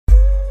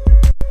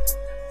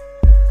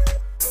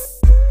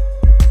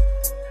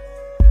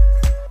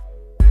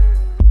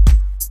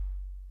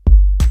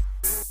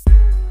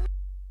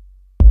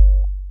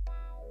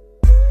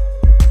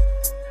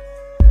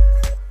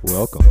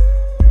Welcome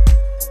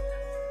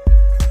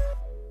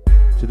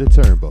to the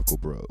Turnbuckle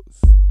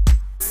Bros.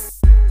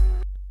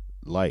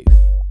 Life,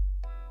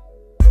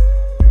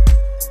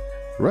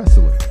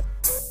 wrestling,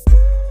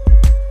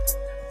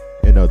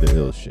 and other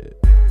ill shit.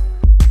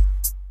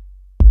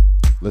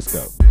 Let's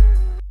go.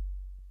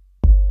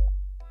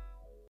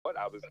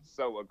 I was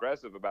so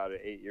aggressive about it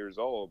 8 years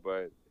old,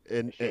 but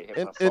And shit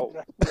hit my soul.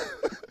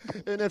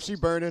 and if she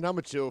burning,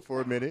 I'ma chill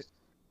for a minute.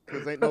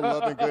 Cause ain't no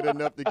loving good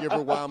enough to give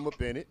her while I'm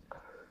up in it.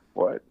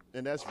 What?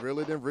 And that's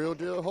realer than real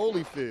deal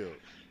Holyfield.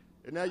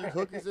 And now you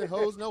hookers and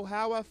hoes know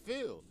how I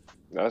feel.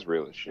 That's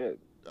real as shit.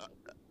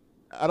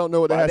 I don't know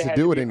what that has to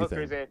do with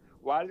anything.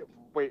 Why did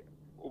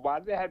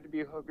they have to be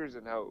hookers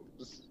and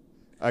hoes?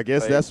 I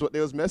guess that's what they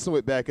was messing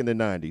with back in the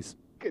 90s.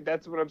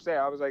 That's what I'm saying.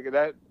 I was like,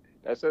 that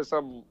says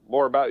something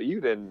more about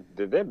you than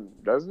them,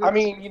 doesn't it? I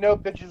mean,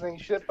 bitches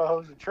ain't shit but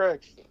hoes and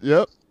tricks.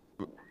 Yep.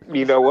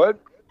 You know what?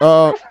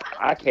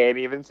 I can't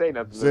even say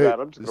nothing to that.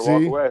 I'm just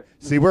going to walk away.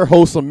 See, we're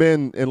wholesome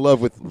men in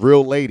love with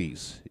real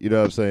ladies. You know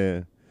what I'm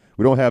saying?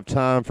 We don't have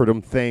time for them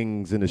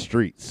things in the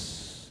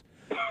streets.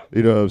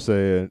 You know what I'm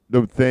saying?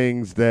 Them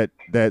things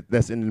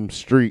that's in them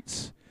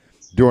streets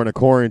during a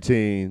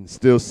quarantine,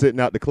 still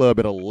sitting out the club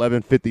at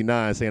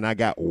 11:59 saying, I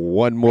got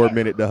one more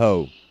minute to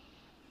hoe.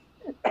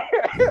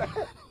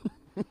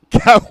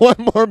 Got one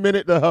more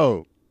minute to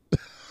hoe.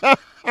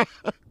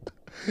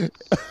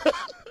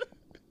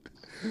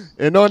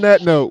 And on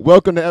that note,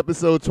 welcome to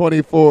episode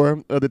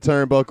 24 of the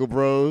Turnbuckle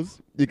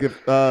Bros. You can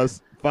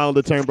follow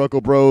the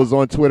Turnbuckle Bros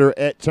on Twitter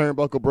at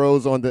Turnbuckle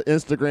Bros, on the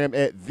Instagram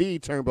at The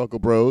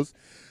Turnbuckle Bros.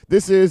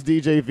 This is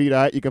DJ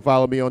VDOT. You can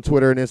follow me on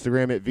Twitter and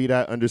Instagram at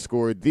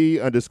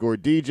VDOT_the_DJ.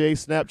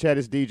 Snapchat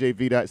is DJ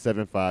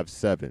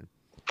VDOT757.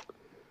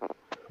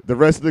 The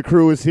rest of the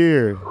crew is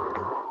here.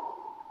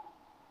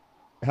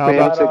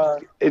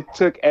 It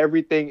took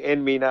everything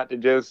in me not to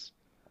just...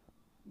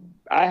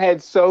 I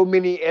had so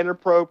many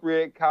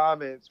inappropriate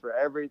comments for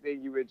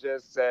everything you had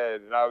just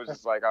said, and I was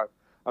just like,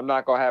 I'm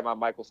not going to have my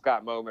Michael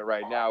Scott moment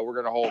right now. We're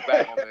going to hold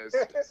back on this.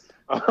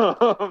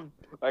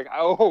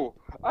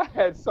 I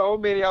had so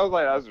many. I was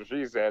like, that's what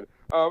she said.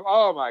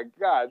 Oh, my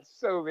God,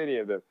 so many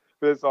of them.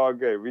 But it's all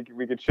good.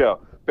 We can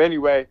chill. But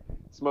anyway,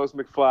 it's Most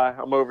McFly.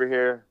 I'm over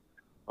here.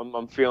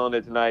 I'm feeling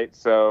it tonight.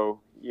 So,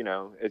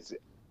 it's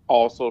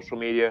all social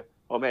media.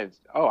 Oh, man.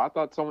 I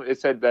thought it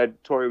said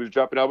that Tori was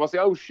jumping up. I'll say,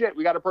 oh, shit,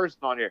 we got a person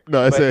on here.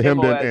 No, I said him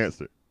didn't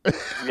answer.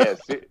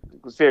 Yes,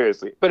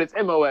 seriously. But it's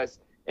MOS,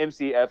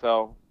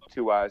 MCFL,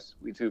 2 Y's,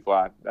 we 2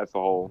 fly. That's the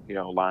whole,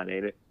 line,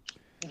 ain't it?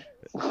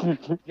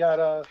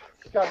 Got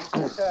Scotty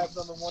Two Tabs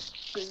on the one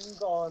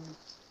things on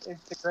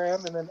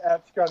Instagram, and then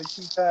at Scotty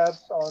Two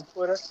Tabs on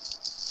Twitter.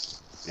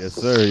 Yes,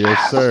 sir.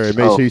 Yes, sir.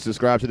 Make sure you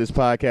subscribe to this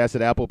podcast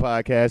at Apple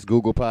Podcasts,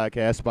 Google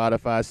Podcasts,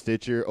 Spotify,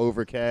 Stitcher,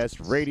 Overcast,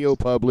 Radio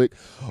Public,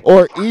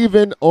 or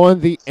even on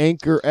the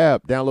Anchor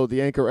app. Download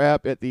the Anchor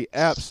app at the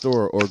App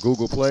Store or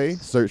Google Play.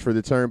 Search for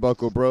the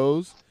Turnbuckle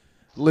Bros.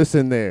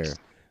 Listen there.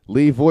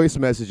 Leave voice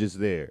messages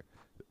there.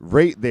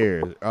 Rate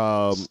there. Do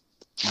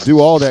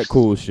all that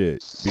cool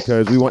shit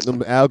because we want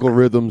them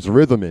algorithms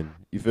rhythming.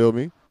 You feel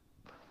me?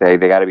 They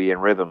got to be in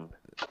rhythm.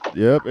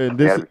 Yep, and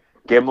this.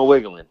 Get them a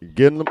wiggling.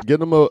 Get them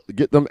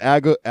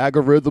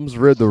algorithms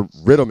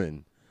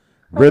rhythming.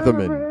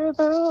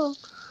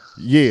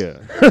 Yeah.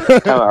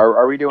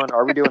 Are we doing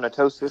a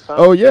toast this time?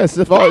 Oh yes,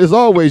 as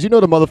always, the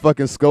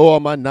motherfucking skull. All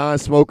my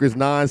non-smokers,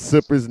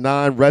 non-sippers,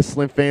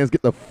 non-wrestling fans,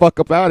 get the fuck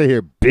up out of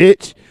here,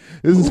 bitch.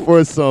 This is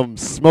for some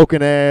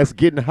smoking ass,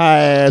 getting high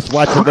ass,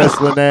 watching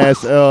wrestling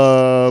ass.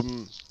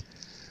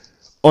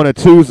 On a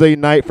Tuesday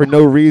night for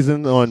no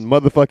reason on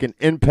motherfucking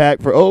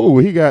Impact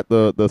he got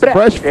the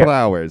fresh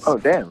flowers. Oh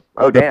damn.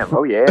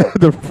 Oh yeah.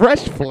 The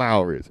fresh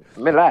flowers.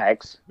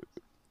 Relax.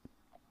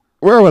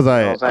 Where was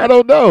I at? I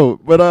don't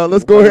know. But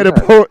let's go ahead and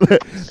pour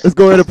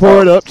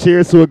it up.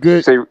 Cheers to a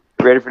good. So you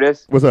ready for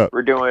this? What's up?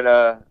 We're doing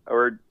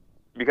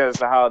because it's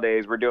the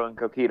holidays, we're doing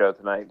coquito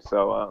tonight.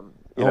 So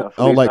I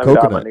don't like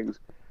coconut.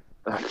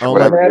 I don't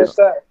like this.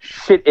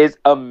 Shit is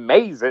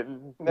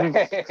amazing.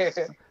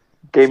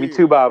 Gave me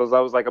 2 bottles. I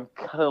was like, I'm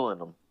killing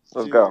them.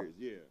 Let's go.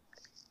 Yeah.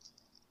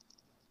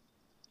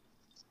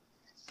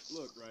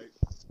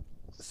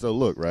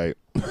 Look, right.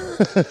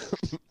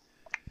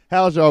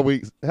 How's y'all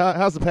weeks?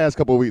 How's the past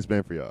couple of weeks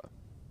been for y'all?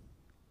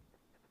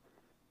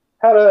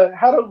 Had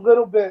a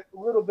little bit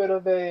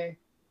of a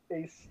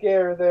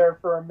scare there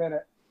for a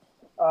minute.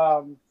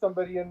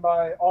 Somebody in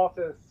my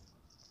office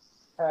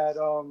had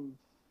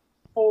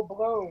full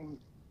blown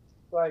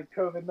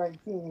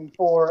COVID-19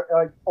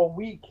 for a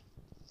week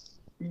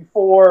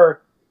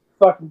before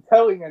fucking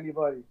telling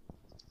anybody.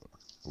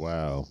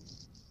 Wow.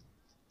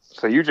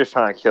 So you're just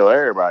trying to kill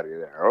everybody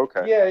there,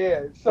 okay?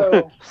 Yeah.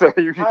 So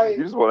you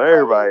just want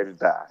everybody to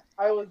die.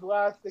 I was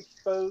last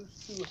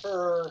exposed to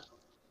her,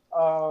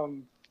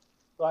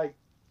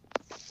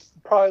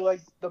 probably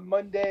the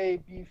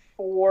Monday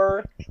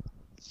before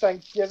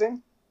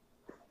Thanksgiving.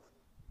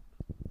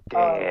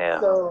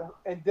 Damn.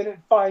 And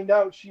didn't find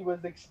out she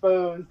was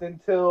exposed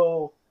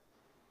until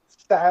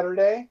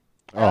Saturday.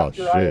 Oh,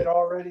 after shit. I had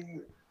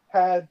already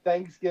had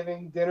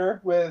Thanksgiving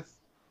dinner with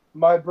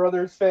my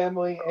brother's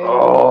family and my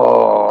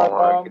Oh,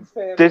 mom's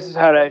family. this is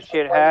how that and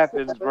shit my wife's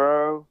happens, family.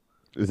 bro.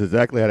 This is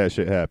exactly how that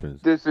shit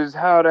happens. This is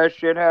how that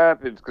shit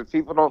happens because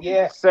people don't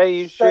Yeah.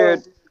 say So,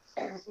 shit.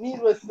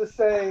 needless to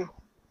say,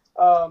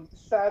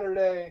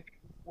 Saturday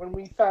when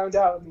we found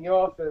out in the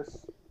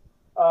office,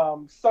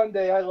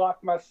 Sunday I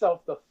locked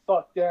myself the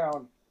fuck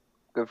down.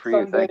 Good for you.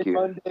 Sunday, Thank you.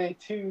 Monday,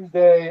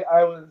 Tuesday,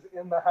 I was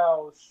in the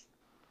house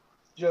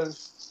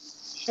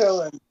just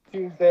chilling.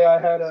 Tuesday, I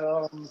had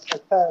a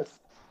test,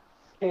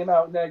 came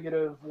out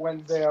negative.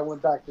 Wednesday, I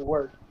went back to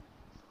work.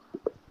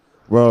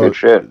 Well, Good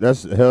shit.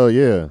 that's hell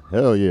yeah,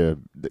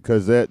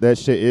 because that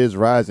shit is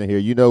rising here.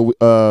 You know,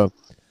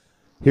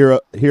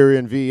 here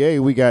in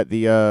VA, we got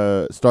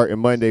the starting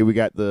Monday, we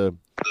got the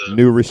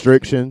new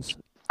restrictions.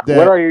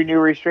 What are your new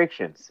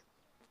restrictions?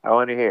 I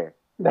want to hear.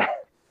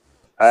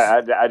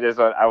 I just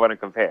want to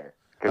compare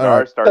because All right.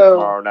 ours starts So-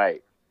 tomorrow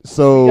night.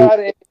 So We got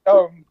a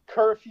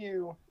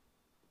curfew.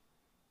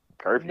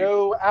 Curfew.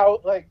 No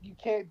out, like you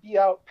can't be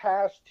out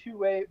past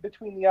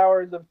between the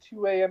hours of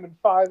 2 a.m. and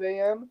 5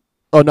 a.m.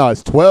 oh no,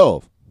 it's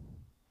 12.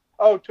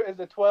 Oh, is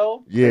it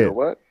 12? Yeah. Nigga,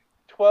 what?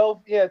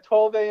 12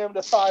 a.m.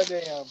 to 5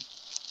 a.m.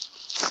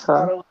 Huh?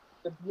 Not allowed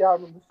to be out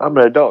in the I'm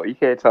an adult. You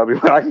can't tell me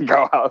when I can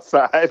go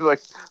outside.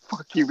 Like,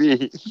 fuck you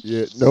mean?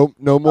 Yeah, no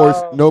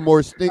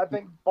more stink. I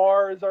think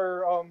bars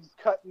are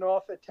cutting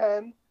off at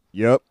 10.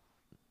 Yep.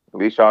 At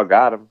least y'all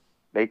got them.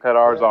 They cut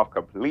ours Yeah. off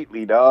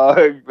completely,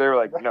 dog. They're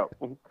like, no.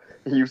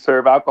 You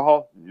serve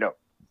alcohol? No.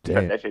 Cut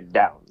Damn. that shit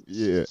down.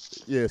 Yeah.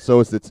 So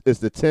it's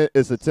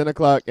the 10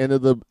 o'clock end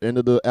of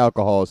the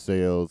alcohol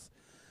sales.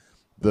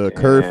 The Yeah.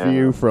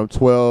 curfew from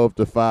 12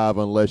 to 5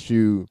 unless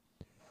you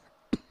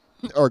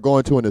are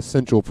going to an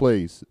essential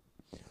place.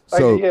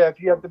 So Yeah, if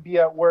you have to be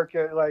at work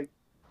at like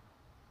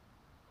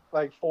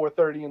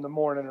 4:30 in the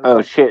morning. Or Oh,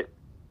 something. shit.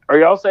 Are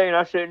y'all saying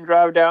I shouldn't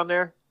drive down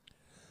there?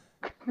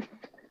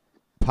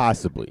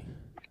 possibly.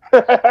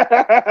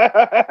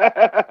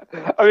 I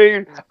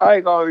mean, I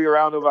ain't gonna be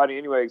around nobody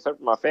anyway except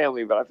for my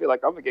family, but I feel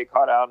like I'm gonna get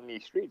caught out in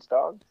these streets,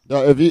 dog.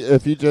 No, if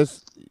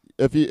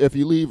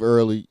you leave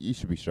early, you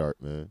should be sharp,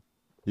 man.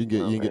 You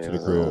can get to the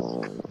crib.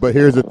 But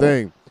here's the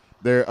thing.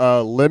 They're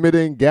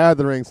limiting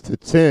gatherings to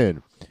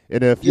 10.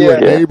 And if you're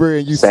a Yeah. neighbor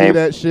and you see Same.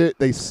 that shit,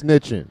 they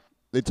snitching.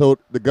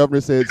 The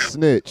governor said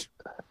snitch.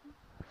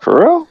 For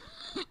real?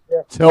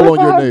 Tell What on if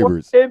I your have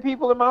neighbors. 10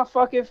 people in my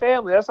fucking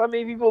family. That's how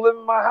many people live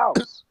in my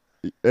house.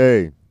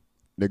 Hey,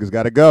 niggas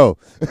gotta go.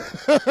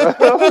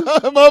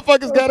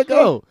 Motherfuckers gotta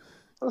go.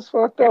 That's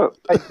fucked up.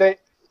 Like they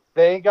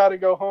ain't got to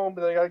go home,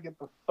 but they got to get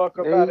the fuck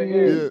up out of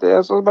here. Yeah.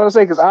 That's what I was about to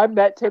say, because I'm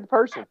that 10th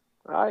person.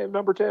 I am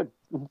number 10.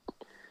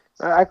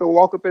 I could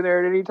walk up in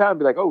there at any time and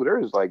be like, oh,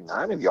 there's like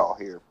 9 of y'all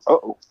here.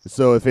 Uh-oh.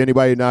 So if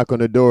anybody knock on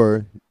the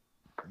door,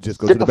 just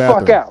go Get to the the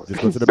fuck bathroom. out.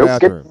 Just go to the Nope,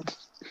 bathroom.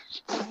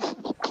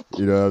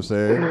 You know what I'm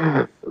saying?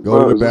 Go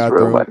Bro, to the this is real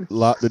bathroom, life.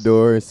 lock the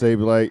door, and say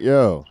like,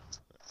 "Yo,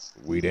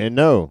 we didn't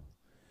know.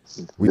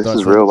 We This thought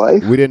is real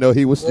life. We didn't know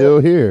he was still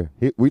here.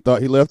 We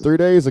thought he left 3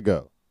 days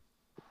ago."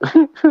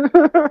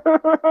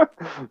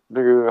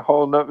 Nigga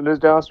holding up in this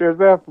downstairs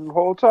bathroom the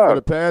whole For time.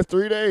 the past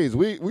 3 days,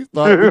 we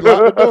thought we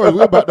locked the doors. We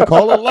were about to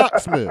call a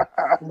locksmith.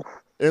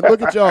 And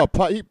look at y'all.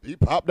 He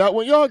popped out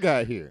when y'all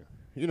got here.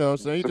 You know what I'm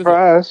saying? He just,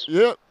 Surprise.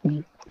 yep.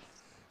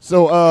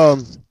 So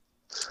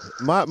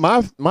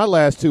my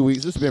last 2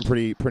 weeks, it's been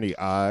pretty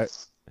odd.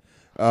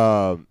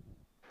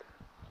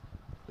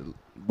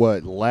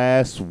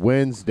 Last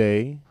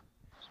Wednesday?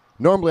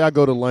 Normally I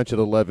go to lunch at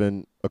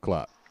 11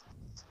 o'clock.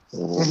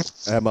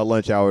 I have my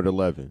lunch hour at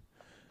 11.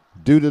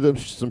 Due to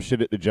some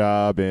shit at the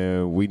job,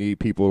 and we need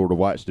people to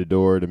watch the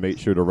door to make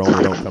sure the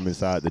Rona don't come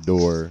inside the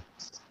door.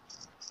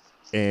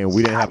 And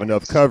we didn't have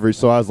enough coverage,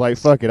 so I was like,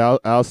 "Fuck it,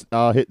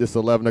 I'll hit this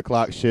 11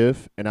 o'clock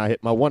shift, and I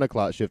hit my 1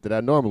 o'clock shift that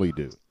I normally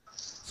do."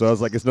 So I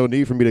was like, "It's no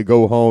need for me to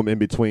go home in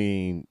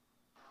between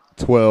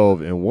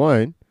 12 and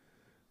 1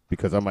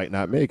 because I might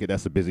not make it.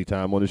 That's a busy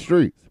time on the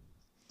streets."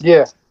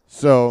 Yeah.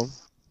 So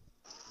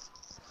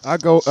I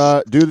go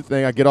do the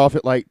thing. I get off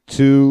at like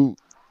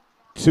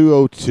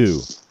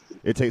 2:02.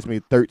 It takes me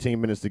 13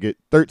 to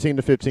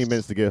 15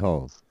 minutes to get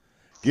home.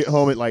 Get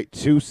home at like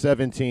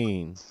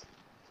 2:17.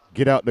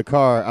 Get out the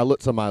car. I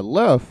look to my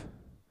left,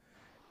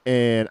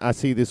 and I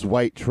see this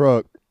white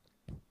truck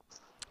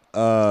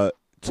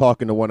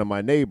talking to one of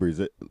my neighbors.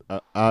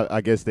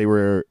 I guess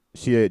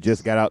she had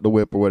just got out the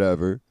whip or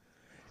whatever,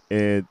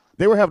 and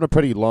they were having a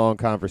pretty long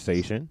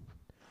conversation.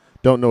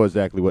 Don't know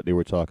exactly what they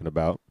were talking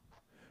about,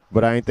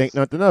 but I ain't think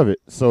nothing of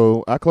it.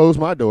 So I closed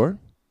my door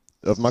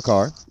of my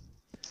car,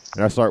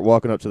 and I start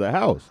walking up to the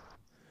house.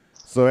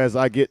 So as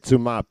I get to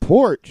my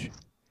porch,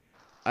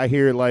 I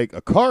hear like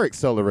a car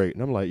accelerate,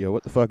 and I'm like, "Yo,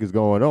 what the fuck is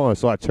going on?"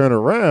 So I turn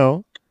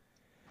around,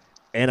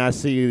 and I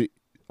see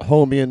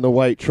homie in the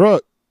white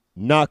truck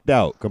knocked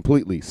out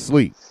completely,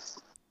 sleep,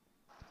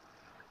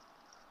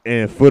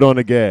 and foot on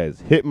the gas,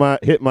 hit my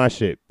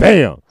shit,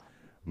 bam,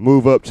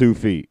 move up 2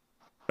 feet.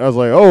 I was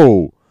like,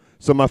 "Oh."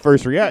 So my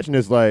first reaction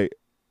is like,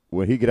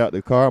 when he get out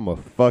the car, I'm gonna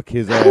fuck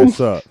his ass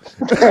up.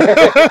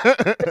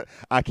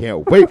 I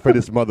can't wait for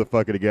this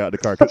motherfucker to get out the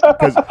car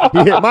because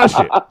he hit my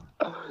shit.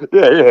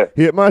 Yeah.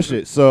 He hit my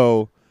shit.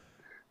 So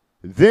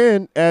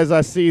then, as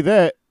I see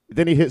that,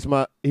 then he hits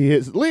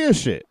Leah's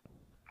shit,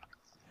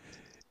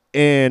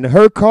 and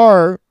her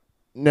car.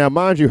 Now,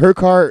 mind you, her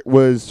car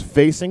was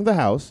facing the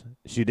house.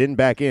 She didn't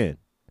back in.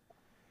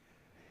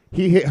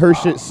 He hit her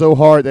shit so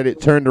hard that it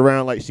turned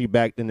around like she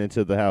backed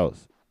into the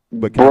house.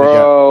 But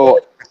Bro,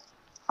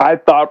 I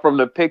thought from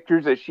the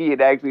pictures that she had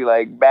actually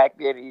like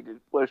backed in. He just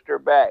pushed her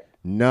back.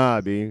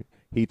 Nah, B.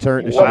 He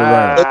turned the shit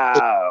around.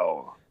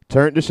 Wow.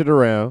 Turned the shit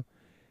around,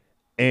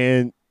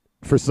 and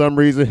for some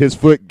reason, his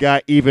foot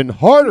got even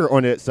harder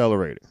on the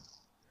accelerator,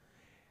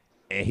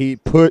 and he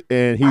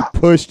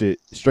pushed it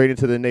straight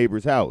into the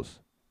neighbor's house.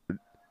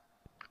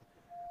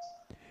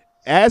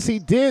 As he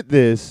did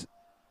this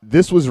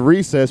was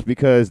recess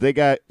because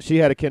she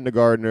had a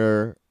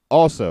kindergartner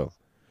also.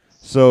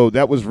 So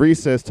that was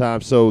recess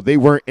time. So they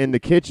weren't in the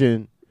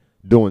kitchen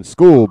doing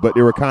school, but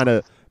they were kind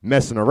of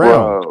messing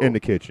around in the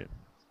kitchen.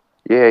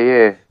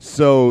 Yeah.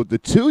 So the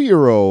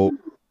 2-year-old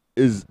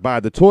is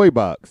by the toy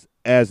box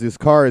as this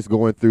car is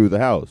going through the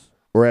house,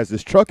 or as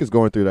this truck is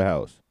going through the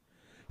house.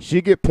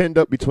 She get pinned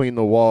up between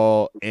the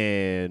wall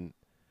and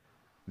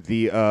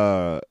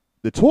the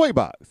toy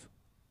box.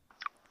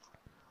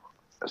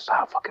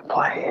 Stop fucking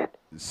playing.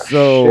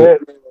 So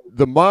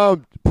the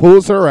mom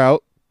pulls her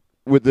out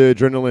with the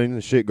adrenaline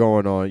and shit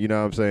going on. You know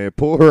what I'm saying?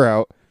 Pull her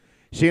out.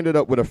 She ended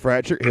up with a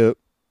fractured hip.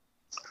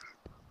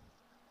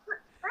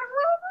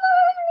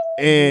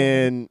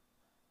 And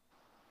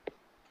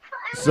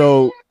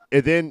so,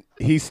 and then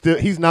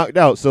he's knocked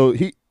out. So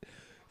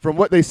from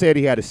what they said,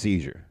 he had a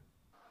seizure.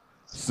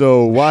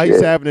 So while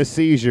he's having a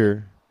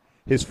seizure,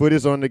 his foot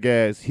is on the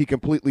gas. He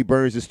completely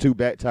burns his 2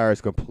 back tires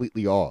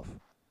completely off.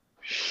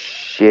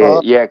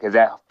 Shit, yeah, because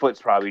that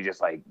foot's probably just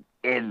like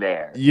in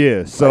there.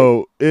 Yeah,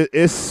 so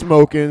it's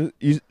smoking.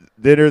 Then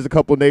there's a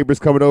couple neighbors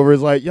coming over.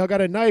 It's like, y'all got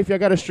a knife, y'all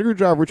got a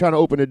screwdriver. We're trying to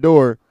open the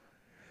door.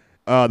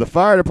 The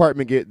fire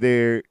department get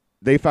there.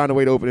 They find a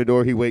way to open the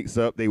door. He wakes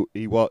up.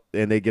 He walk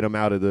and they get him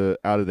out of the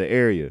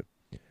area.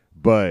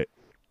 But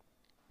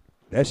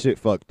that shit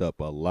fucked up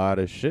a lot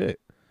of shit.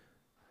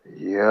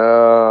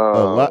 Yo.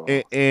 A lot,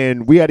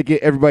 and we had to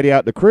get everybody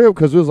out the crib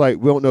because it was like,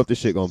 we don't know if this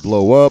shit gonna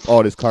blow up.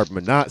 All this carbon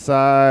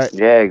monoxide.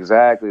 Yeah,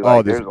 exactly.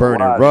 All this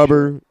burning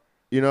rubber.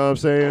 You know what I'm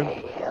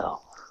saying?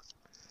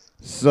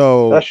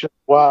 So That shit's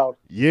wild.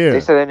 Yeah.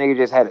 They said that nigga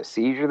just had a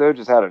seizure though,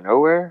 just out of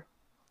nowhere.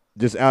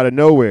 Just out of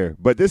nowhere.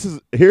 But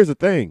here's the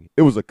thing.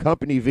 It was a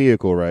company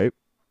vehicle, right?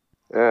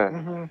 Yeah.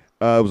 Mm-hmm.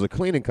 It was a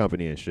cleaning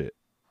company and shit.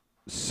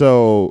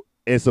 So,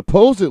 and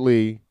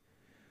supposedly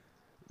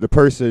the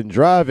person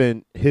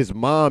driving, his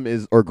mom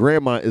or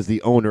grandma is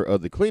the owner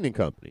of the cleaning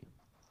company.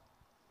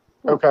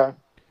 Okay.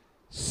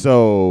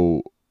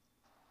 So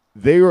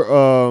they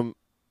were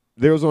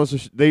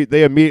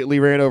they immediately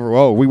ran over,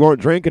 oh, we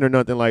weren't drinking or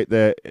nothing like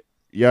that,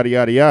 yada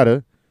yada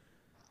yada.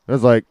 I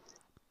was like,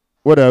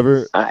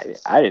 whatever. I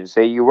didn't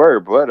say you were,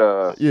 but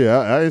yeah,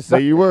 I didn't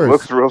say you were.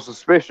 Looks real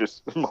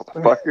suspicious,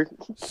 motherfucker.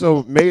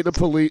 So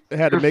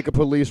had to make a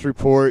police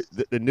report.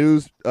 The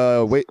news,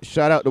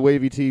 shout out to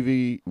Wavy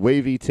TV,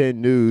 Wavy 10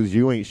 News.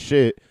 You ain't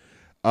shit.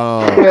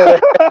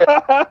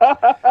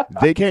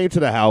 They came to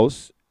the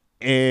house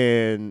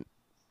and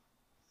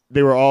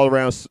they were all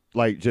around,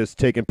 like just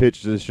taking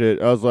pictures and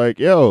shit. I was like,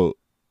 yo.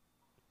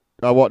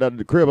 I walked out of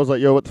the crib. I was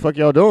like, yo, what the fuck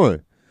y'all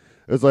doing?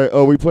 It's like,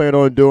 oh, we plan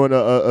on doing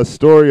a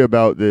story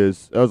about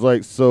this. I was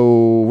like,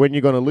 so when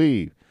you gonna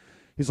leave?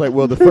 He's like,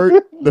 well,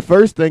 the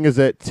first thing is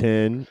at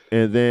 10,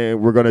 and then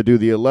we're gonna do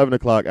the 11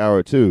 o'clock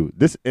hour too.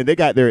 And they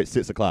got there at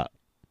 6 o'clock.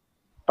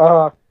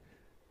 So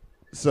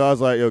I was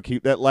like, yo,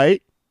 keep that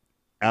light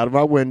out of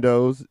my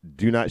windows.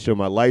 Do not show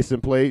my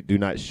license plate. Do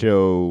not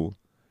show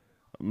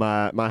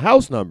my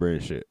house number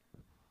and shit.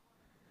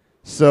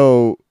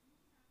 So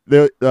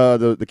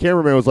the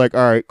cameraman was like,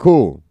 all right,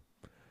 cool.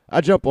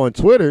 I jump on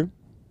Twitter.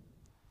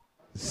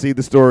 See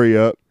the story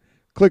up,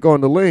 click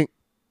on the link,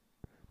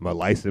 my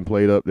license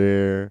plate up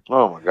there.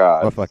 Oh my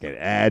god. My fucking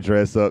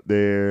address up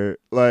there.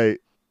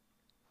 Like,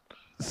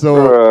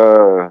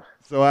 so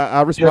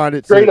I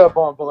responded straight up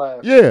on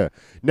blast. Yeah.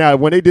 Now,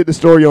 when they did the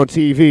story on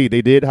TV,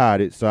 they did hide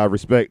it, so I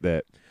respect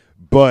that.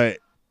 But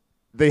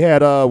they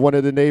had one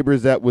of the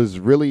neighbors that was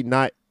really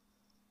not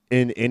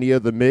in any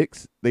of the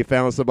mix. They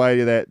found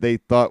somebody that they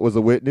thought was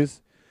a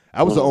witness.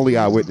 I was the only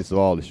eyewitness of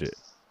all the shit.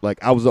 Like,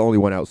 I was the only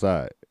one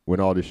outside when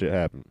all this shit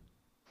happened.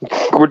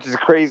 Which is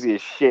crazy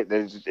as shit.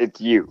 That it's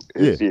you.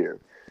 It's you.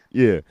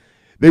 Yeah.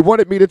 They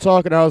wanted me to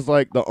talk, and I was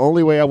like, the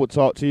only way I would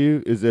talk to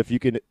you is if you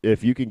can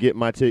get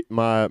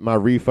my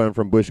refund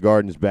from Busch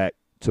Gardens back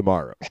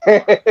tomorrow.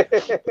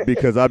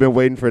 Because I've been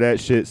waiting for that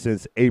shit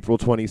since April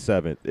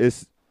 27th.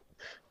 It's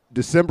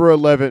December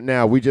 11th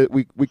now.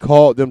 We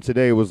called them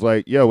today. It was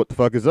like, yo, what the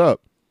fuck is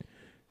up?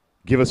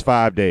 Give us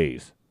 5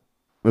 days.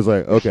 I was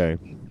like, okay.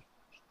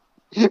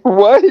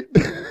 What?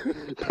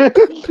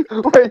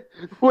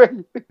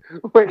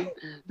 wait.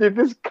 Did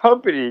this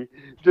company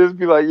just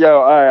be like, yo,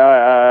 all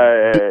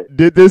right.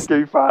 Did this Give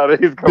me 5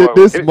 days. Come did on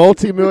this with it.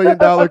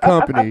 multi-million-dollar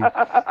company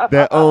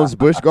that owns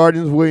Busch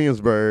Gardens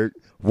Williamsburg,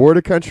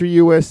 Water Country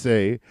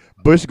USA,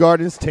 Busch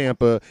Gardens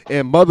Tampa,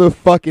 and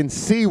motherfucking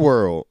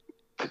SeaWorld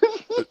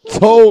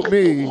told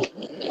me,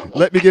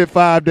 let me get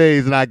 5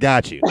 days and I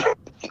got you.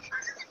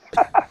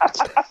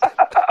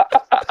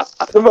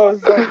 The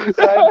most gigantic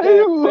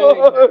thing.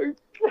 Look,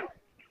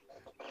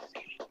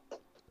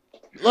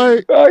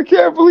 Like, I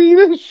can't believe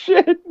this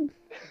shit.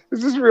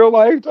 Is this real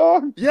life,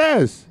 dog?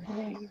 yes.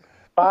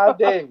 5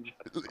 days.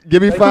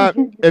 Give me 5.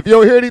 If you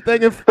don't hear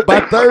anything by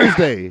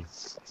Thursday,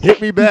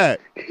 hit me back.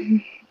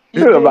 I'm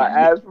about to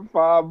ask for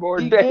 5 more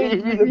He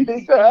days. gave you the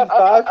Big E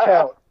 5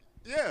 count.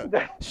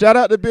 Yeah. Shout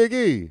out to Big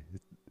E.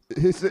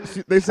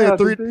 They said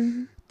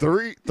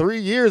three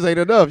years ain't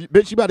enough.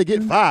 Bitch, you about to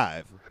get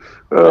 5.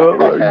 Oh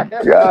my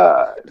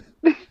god.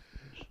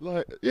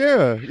 Like,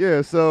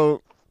 yeah.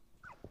 So,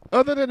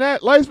 other than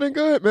that, life's been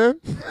good, man.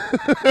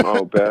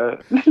 Oh,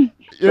 bad.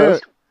 Yeah.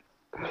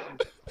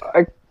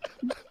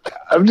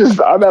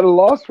 I'm at a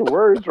loss for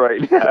words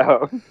right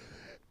now.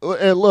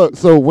 And look,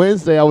 so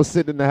Wednesday I was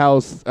sitting in the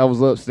house. I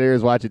was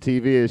upstairs watching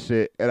TV and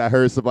shit, and I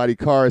heard somebody's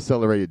car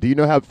accelerated. Do you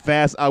know how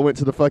fast I went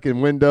to the fucking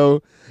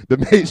window to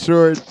make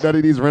sure none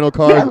of these rental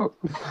cars?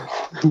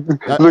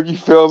 Look, you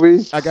feel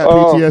me? I got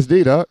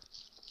PTSD, dog.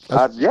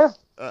 Yeah.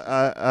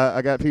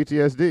 I got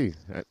PTSD.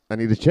 I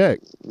need to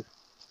check.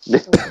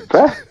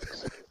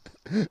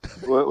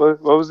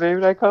 What was the name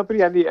of that company?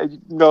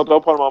 No,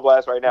 don't put them on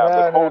blast right now.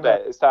 But hold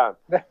that. It's time.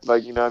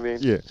 Like, you know what I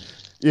mean?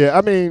 Yeah.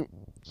 I mean,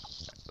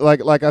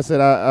 like I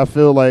said, I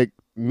feel like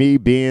me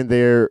being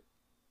there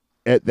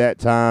at that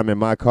time and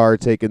my car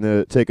taking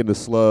the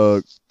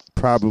slug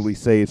probably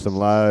saved some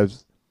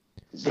lives.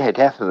 Yeah, it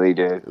definitely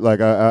did.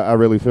 Like I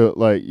really feel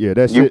like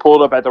that you shit.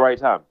 pulled up at the right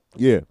time.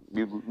 Yeah,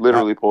 you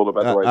literally pulled up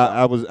at the right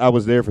time. I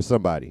was there for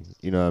somebody.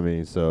 You know what I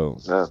mean? So,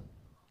 yeah.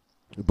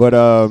 But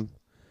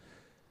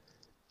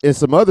in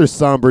some other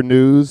somber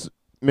news,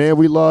 man,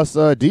 we lost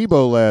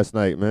Debo last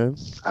night, man.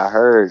 I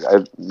heard.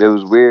 It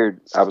was weird.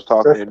 I was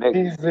talking to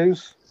Nick,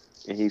 Zeus.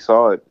 and he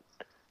saw it.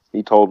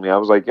 He told me. I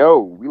was like, yo,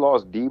 we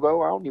lost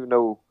Debo? I don't even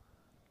know.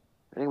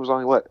 I think it was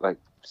only, what, like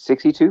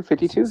 62,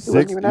 52? He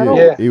wasn't even that old.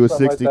 Yeah, he was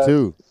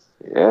 62.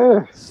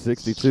 Yeah.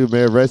 62,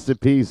 man. Rest in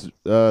peace.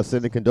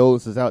 Sending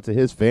condolences out to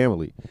his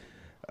family.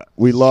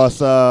 We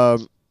lost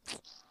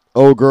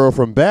old girl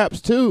from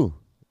Baps, too,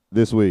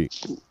 this week.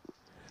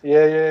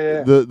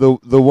 Yeah. The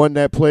one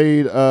that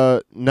played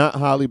not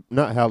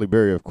Halle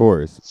Berry, of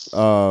course.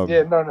 No.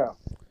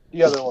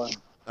 The other one.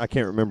 I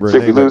can't remember her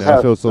name right now.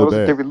 I feel so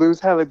bad. Did we lose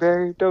Halle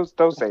Berry? Don't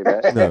say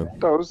that. No.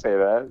 Don't say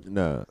that.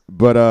 No.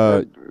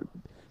 But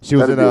she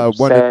was in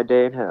sad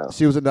day in hell.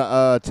 She was in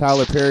the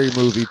Tyler Perry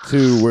movie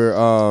too, where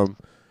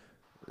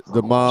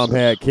the mom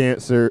had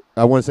cancer.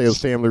 I want to say it was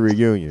Family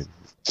Reunion.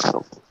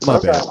 My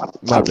bad.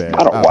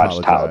 I don't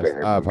watch Tyler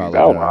Perry. I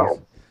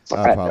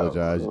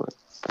apologize.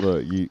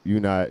 Look,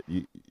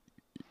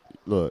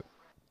 look.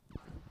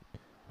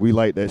 We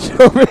like that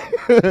show.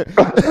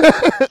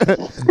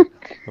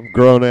 I'm a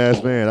grown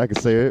ass man. I can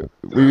say it.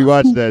 We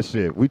watch that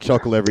shit. We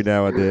chuckle every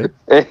now and then.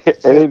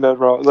 It ain't nothing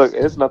wrong. Look,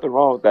 it's nothing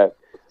wrong with that.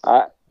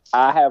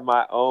 I have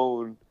my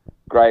own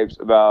gripes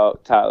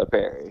about Tyler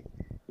Perry.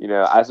 You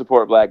know, I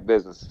support black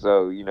business,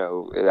 so you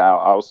know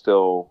I'll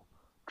still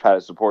try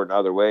to support in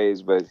other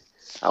ways, but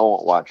I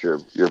won't watch your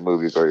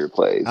movies or your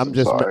plays. I'm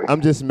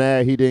just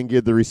mad he didn't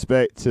give the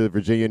respect to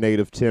Virginia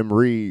native Tim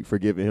Reed for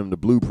giving him the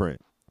blueprint.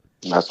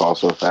 That's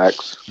also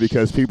facts.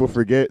 Because people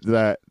forget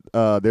that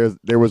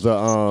there was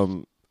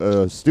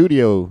a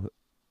studio,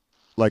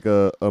 like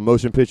a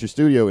motion picture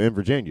studio in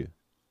Virginia.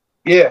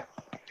 Yeah.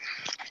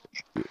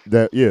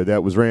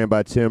 That was ran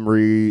by Tim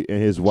Reed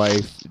and his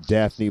wife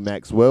Daphne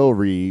Maxwell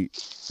Reed.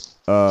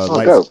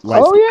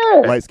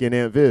 Light skin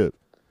Aunt Viv.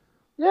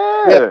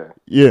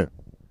 Yeah.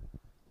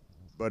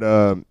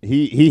 But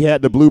he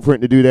had the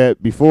blueprint to do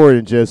that before,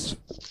 and just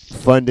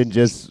funding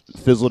just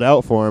fizzled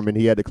out for him, and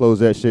he had to close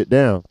that shit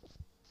down.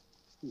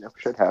 Yeah,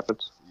 shit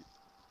happens.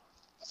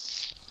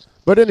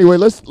 But anyway,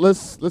 let's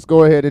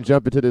go ahead and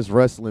jump into this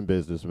wrestling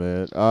business,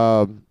 man.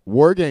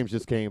 War Games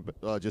just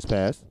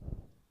passed.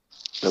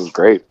 It was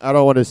great. I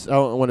don't want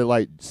to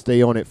like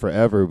stay on it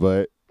forever,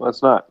 but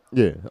let's not.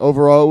 Yeah,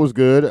 overall it was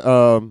good.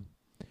 Io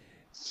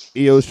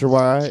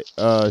Shirai,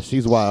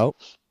 she's wild.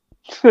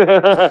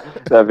 that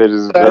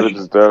bitch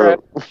is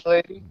dope.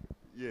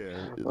 Yeah.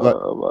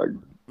 Oh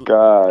my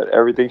god,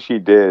 everything she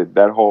did.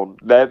 That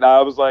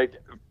I was like,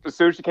 as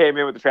soon as she came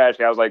in with the trash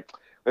can, I was like,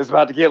 it's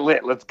about to get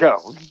lit. Let's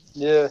go.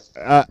 Yeah.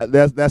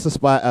 That's a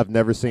spot I've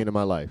never seen in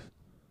my life.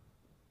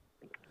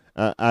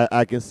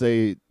 I can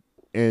say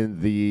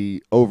in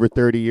the over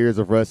 30 years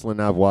of wrestling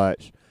I've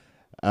watched,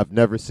 I've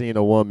never seen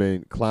a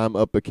woman climb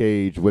up a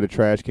cage with a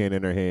trash can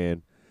in her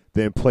hand,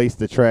 then place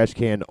the trash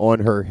can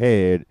on her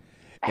head,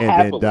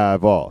 and then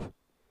dive off.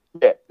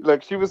 Yeah,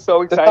 like she was so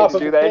The excited top to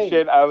of do the that cage.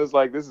 shit. I was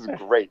like, this is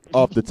great.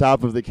 Off the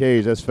top of the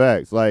cage. That's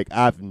facts. Like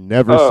I've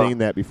never Oh. seen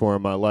that before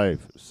in my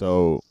life.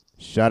 So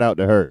shout out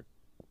to her.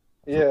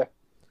 Yeah.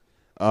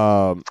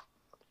 Um,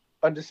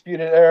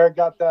 Undisputed Era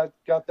got that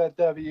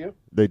W.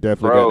 they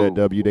definitely Bro, got that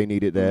W. They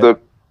needed that. The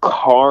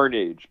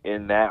carnage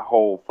in that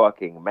whole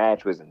fucking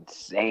match was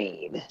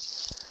insane.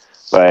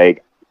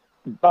 Like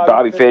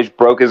Bobby Fish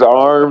broke his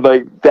arm.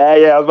 Like that.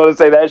 Yeah, I was about to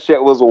say that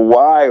shit was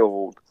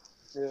wild.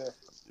 Yeah.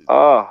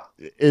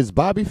 Is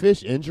Bobby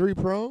Fish injury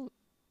prone?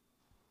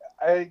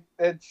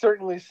 It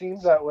certainly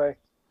seems that way.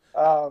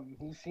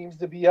 He seems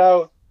to be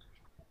out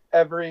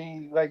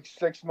every like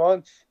 6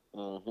 months.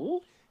 Mm-hmm.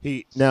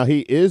 He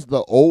is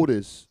the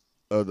oldest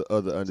of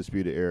the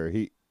Undisputed Era.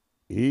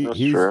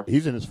 He's true.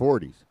 He's in his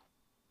 40s.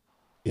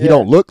 He Yeah.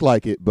 don't look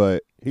like it,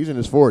 but he's in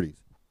his 40s.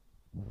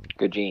 Good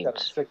Got a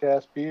genes. sick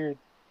ass beard.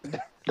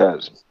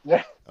 Does.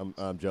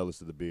 I'm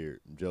jealous of the beard.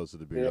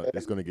 Yeah.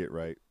 It's gonna get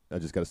right. I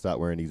just gotta stop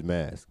wearing these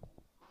masks.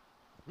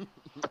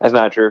 That's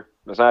not true.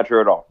 That's not true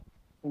at all.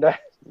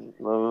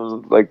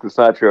 Like that's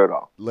not true at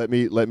all. Let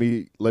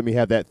me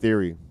have that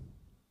theory.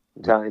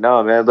 I'm telling you,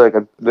 no, man. Look,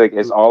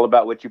 it's all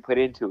about what you put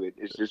into it.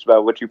 It's just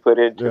about what you put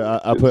into Yeah,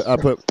 it. I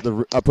put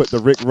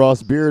the Rick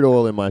Ross beard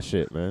oil in my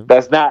shit, man.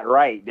 That's not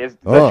right.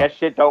 That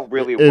shit don't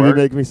really It work.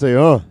 make me say,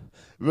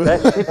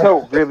 That shit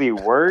don't really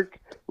work.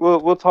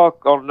 We'll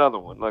talk on another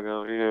one. Like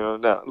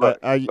no. Look,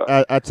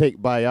 I take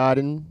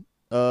biotin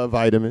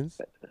vitamins.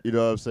 You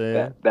know what I'm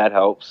saying? that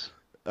helps.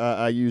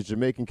 I use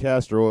Jamaican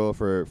castor oil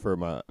for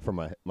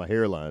my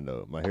hairline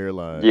though. My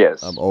hairline.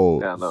 Yes. I'm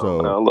old. No,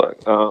 so look.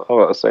 I'm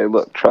gonna say,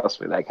 look. Trust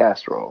me, that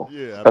castor oil.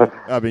 yeah,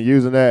 I've been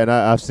using that and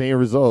I've seen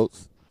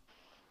results.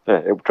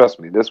 Yeah, trust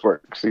me, this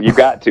works. You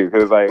got to,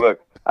 because like,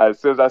 look. As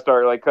soon as I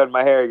started like cutting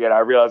my hair again, I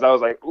realized I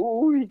was like,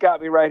 "Ooh, he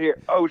got me right here."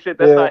 Oh shit,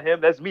 that's not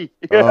him. That's me.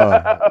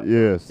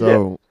 Yeah.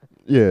 So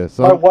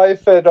My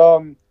wife had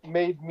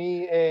made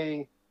me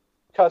a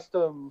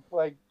custom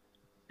like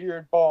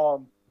beard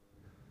balm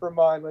for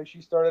mine. Like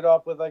she started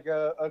off with like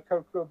a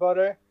cocoa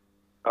butter.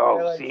 Oh,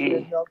 and, like, see. she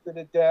had melted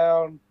it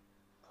down,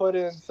 put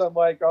in some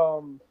like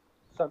some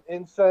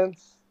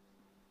incense,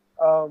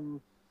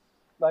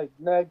 like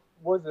nag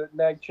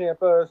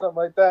champa or something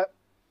like that.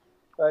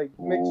 Like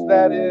mix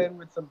that in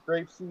with some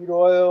grapeseed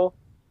oil.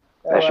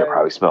 That should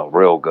probably smell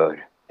real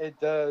good. It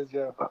does,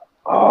 yeah.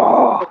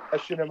 Oh, I put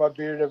that shit in my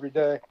beard every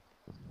day.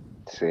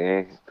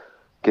 see,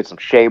 get some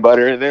shea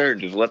butter in there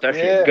and just let that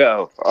shit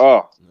go.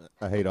 Oh,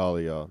 I hate all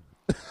of y'all.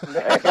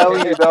 I tell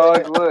you,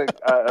 dog. Look,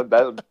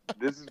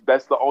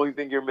 that's the only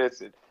thing you're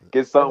missing.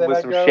 Get something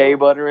with some shea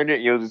butter in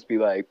it, you'll just be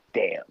like,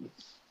 damn,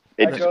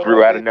 it just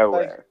grew out of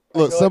nowhere.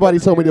 Look, somebody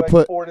told me to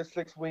put 4 to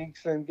 6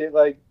 weeks and get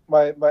like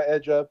my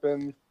edge up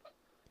and.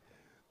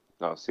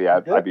 No, see,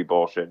 I'd be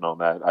bullshitting on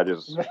that. I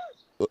just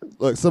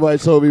look. Somebody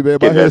told me, man,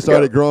 my hair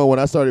started growing when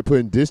I started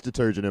putting dish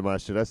detergent in my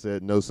shit. I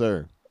said, no,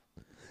 sir.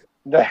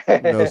 No,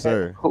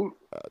 sir.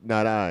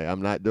 Not I.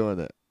 I'm not doing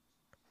that.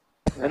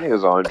 That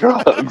nigga's on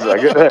drugs.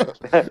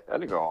 That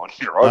nigga on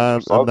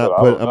drugs. I'm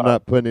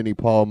not putting any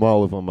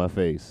Palmolive on my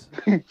face.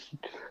 I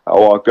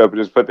walked up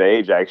and just put the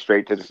Ajax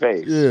straight to the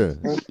face.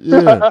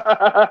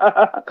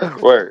 Yeah.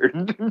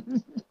 Word.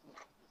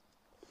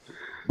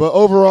 But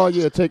overall,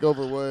 yeah,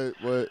 Takeover was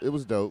it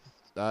was dope.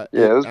 It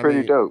was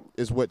pretty dope.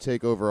 It's what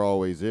Takeover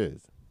always is.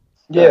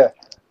 Yeah.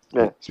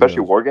 Yeah, especially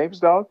War Games,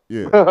 dog.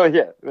 Yeah.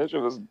 Yeah, that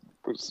shit was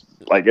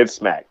like it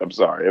smacked. I'm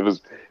sorry, it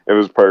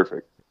was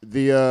perfect.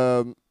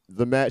 The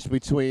match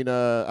between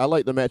I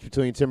like the match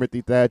between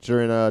Timothy Thatcher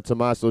and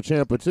Tommaso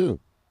Ciampa too.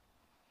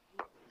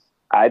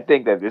 I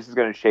think that this is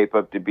going to shape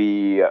up to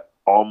be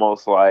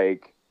almost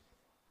like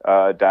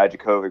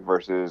Dijakovic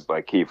versus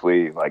like Keith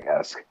Lee, like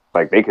esque.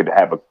 Like they could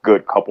have a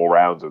good couple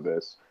rounds of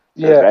this.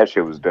 Yeah, that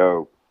shit was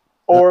dope.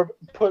 Or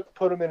put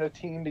them in a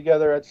team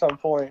together at some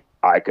point.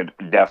 I could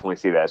definitely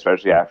see that,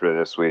 especially after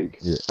this week.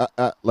 Yeah,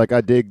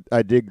 I dig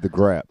the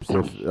graps.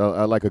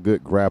 I like a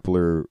good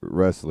grappler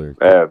wrestler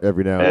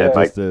every now and then.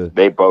 Like,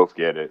 they both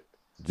get it.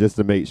 Just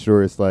to make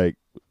sure it's like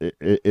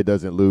it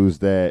doesn't lose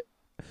that.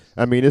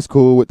 I mean, it's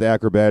cool with the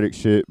acrobatic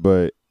shit,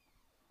 but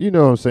you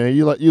know what I'm saying.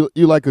 You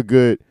like a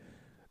good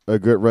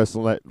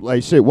wrestling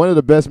like shit. One of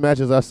the best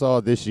matches I saw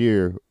this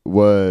year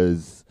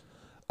was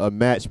a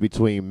match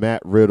between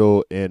Matt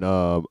Riddle and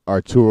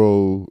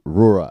Arturo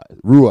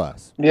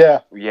Ruas.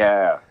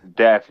 Yeah,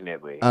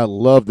 definitely. I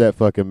love that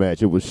fucking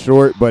match. It was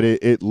short, but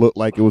it looked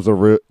like it was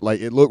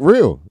it looked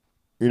real.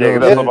 You know,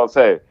 that's what I'm about to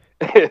say.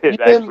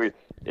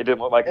 It didn't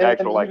look like an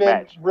actual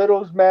match.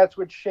 Riddle's match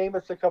with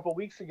Sheamus a couple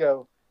weeks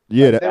ago.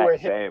 Yeah, they were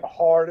hitting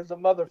hard as a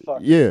motherfucker.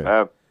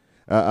 Yeah,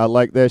 I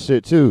like that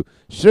shit too.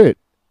 Shit.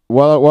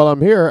 While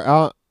I'm here,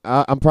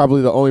 I'm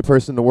probably the only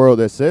person in the world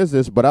that says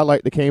this, but I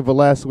like the Cain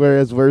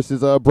Velasquez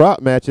versus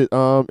Brock match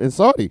in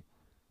Saudi.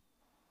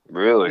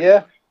 Really?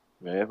 Yeah.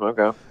 Yeah.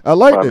 Okay. I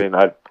liked it. I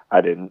mean,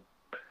 I didn't.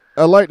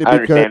 I liked it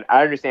because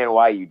I understand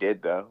why you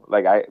did though.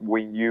 Like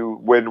when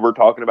we're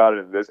talking about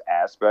it in this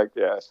aspect,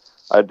 yeah,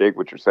 I dig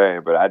what you're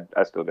saying, but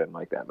I still didn't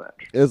like that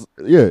match.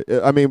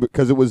 I mean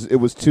because it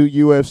was two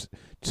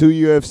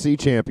UFC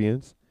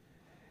champions,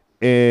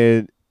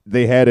 and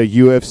they had a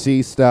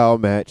UFC style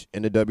match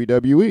in the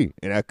WWE,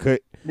 and I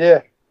couldn't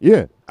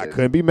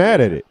be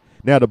mad at it.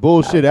 Now the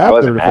bullshit I after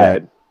wasn't the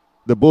mad. fact,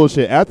 the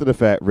bullshit after the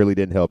fact really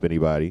didn't help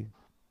anybody.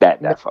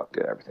 That fucked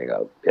everything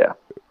up. Yeah.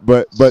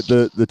 But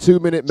the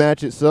 2-minute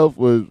match itself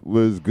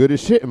was good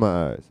as shit in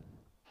my eyes.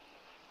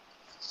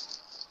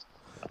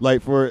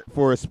 Like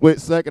for a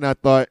split second, I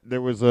thought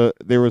there was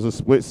a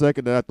split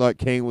second that I thought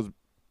Kane was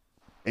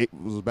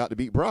about to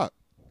beat Brock.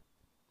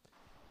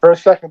 For a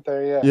second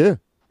there, yeah.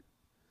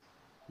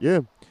 Yeah.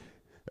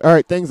 All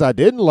right, things I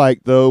didn't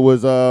like though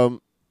was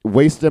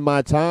wasting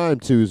my time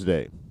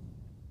Tuesday.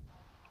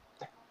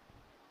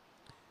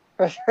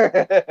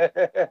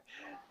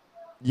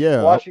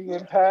 Yeah. Watching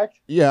Impact.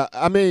 Yeah,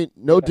 I mean,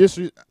 no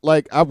disrespect.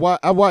 Like I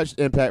watched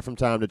Impact from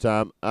time to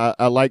time.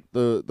 I like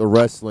the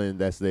wrestling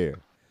that's there.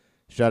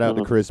 Shout out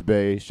to Chris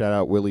Bay. Shout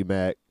out Willie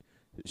Mack.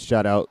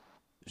 Shout out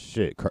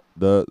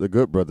the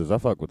Good Brothers. I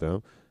fuck with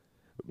them.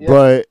 Yeah.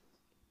 But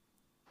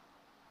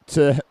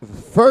to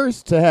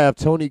have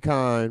Tony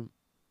Khan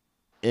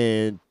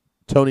and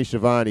Tony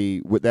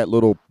Schiavone with that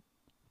little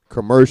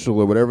commercial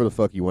or whatever the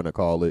fuck you want to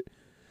call it,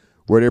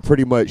 where they're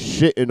pretty much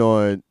shitting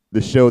on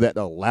the show that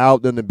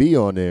allowed them to be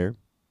on there.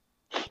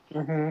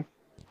 Mm-hmm.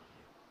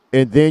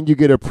 And then you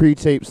get a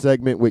pre-tape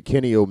segment with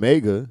Kenny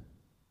Omega,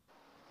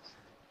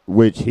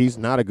 which he's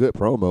not a good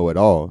promo at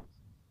all.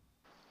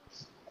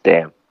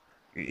 Damn.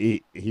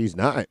 He's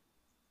not.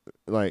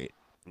 Like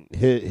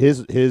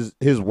his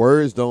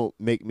words don't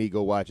make me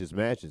go watch his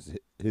matches.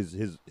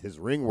 His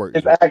ring work.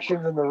 His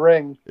actions in the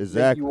ring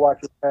make you watch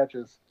his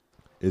matches.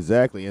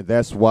 Exactly, and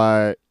that's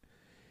why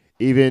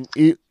it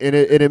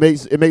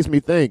makes me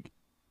think: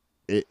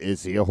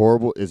 is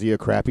he a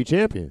crappy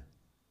champion?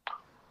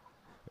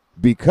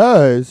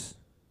 Because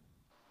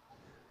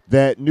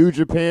that New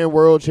Japan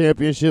World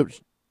Championship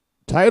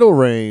title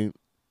reign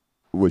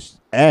was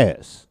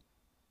ass.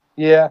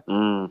 Yeah.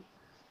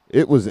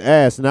 It was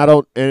ass, and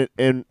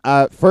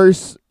I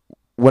first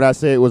when I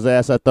say it was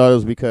ass, I thought it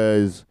was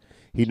because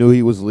he knew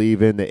he was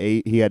leaving.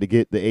 He had to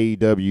get the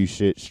AEW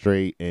shit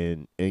straight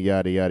and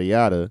yada yada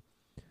yada.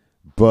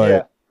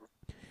 But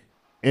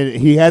and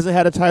he hasn't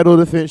had a title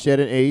defense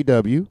yet in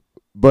AEW.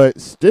 But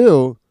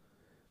still,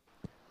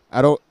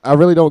 I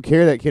really don't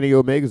care that Kenny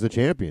Omega's a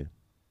champion.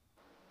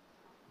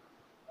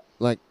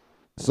 Like,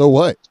 so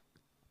what?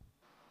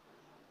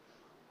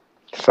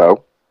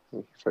 So,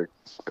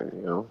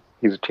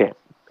 he's a champ.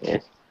 Yeah.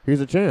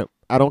 He's a champ.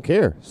 I don't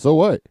care. So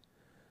what?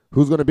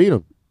 Who's going to beat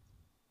him?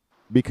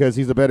 Because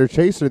he's a better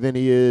chaser than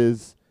he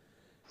is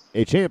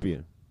a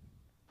champion.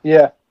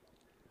 Yeah.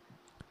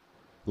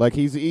 Like,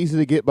 he's easy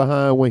to get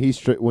behind when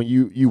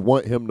you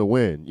want him to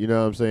win. You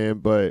know what I'm saying?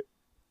 But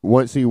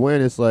once he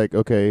wins, it's like,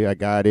 okay, I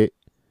got it.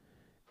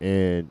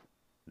 And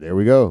there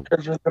we go.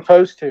 Because you're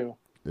supposed to.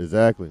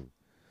 Exactly.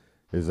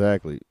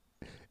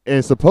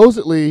 And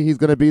supposedly he's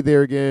going to be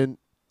there again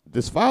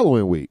this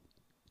following week.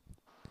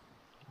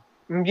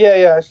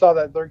 Yeah, I saw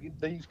that.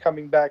 He's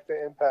coming back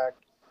to Impact.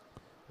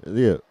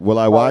 Yeah. Will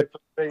I watch?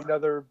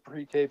 Another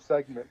pre-tape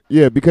segment.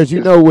 Yeah, because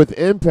with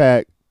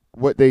Impact,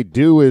 what they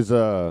do is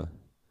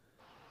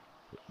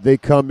they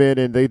come in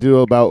and they do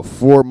about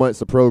 4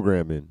 months of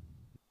programming,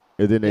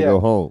 and then they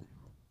go home.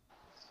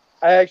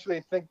 I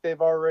actually think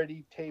they've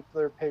already taped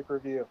their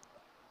pay-per-view.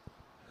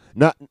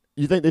 Not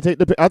you think they take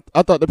the? I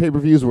thought the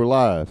pay-per-views were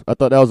live. I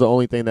thought that was the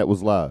only thing that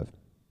was live.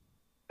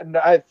 And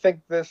I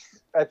think this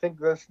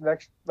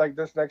next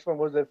one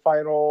was a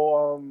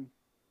final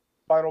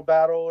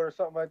battle or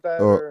something like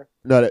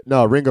that.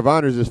 No, Ring of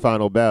Honor is his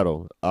final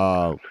battle.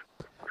 I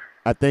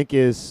think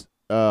it's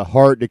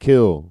Hard to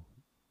Kill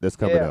that's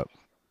coming up.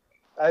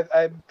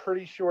 I'm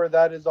pretty sure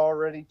that is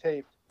already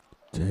taped.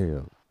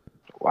 Damn.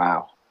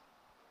 Wow.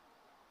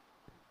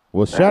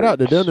 Well, shout out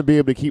to them to be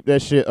able to keep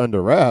that shit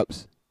under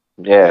wraps.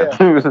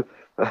 Yeah.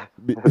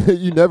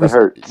 you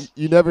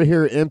never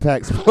hear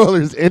Impact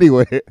spoilers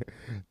anywhere.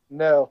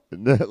 No.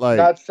 Like,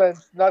 not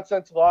since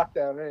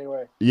lockdown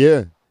anyway.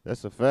 Yeah,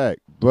 that's a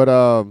fact. But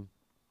I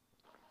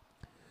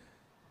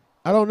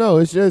don't know.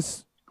 It's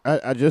just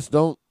I just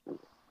don't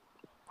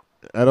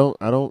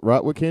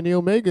rock with Kenny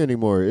Omega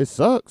anymore. It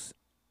sucks.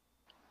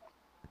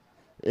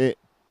 I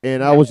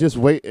was just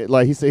waiting.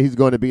 Like he said, he's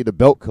going to be the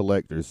belt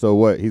collector. So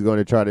what? He's going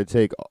to try to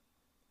take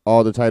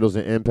all the titles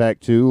in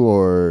Impact too,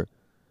 or?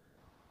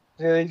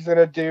 Yeah, he's going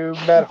to do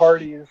Matt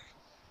Hardy's.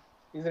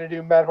 He's going to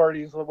do Matt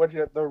Hardy's.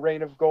 The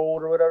Reign of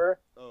Gold or whatever.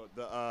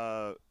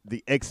 Oh,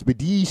 the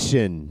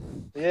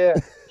Expedition. Yeah.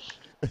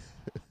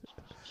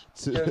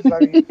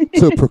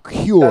 to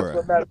procure. That's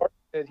what Matt Hardy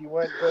did. He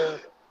went to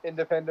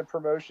independent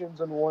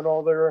promotions and won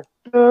all their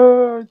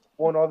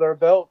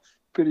belts.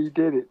 But he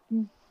did it.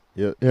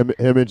 Yeah, him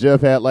and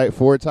Jeff had like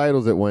 4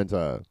 titles at one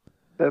time.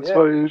 That's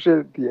what it was.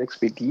 The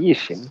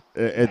Expedition.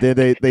 And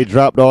then they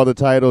dropped all the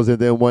titles and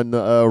then won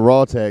the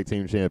Raw Tag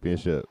Team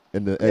Championship,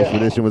 and the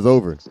Expedition was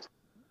over.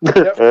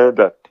 Yep.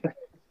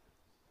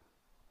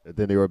 And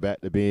then they were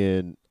back to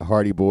being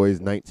Hardy Boys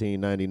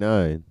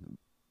 1999.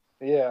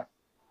 Yeah.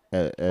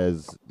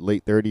 As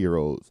late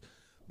 30-year-olds.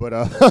 But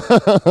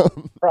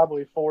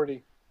probably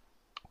 40.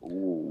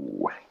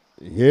 Ooh.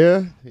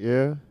 Yeah.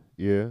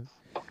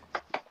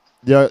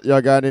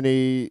 Y'all got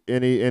any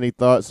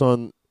thoughts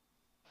on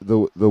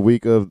the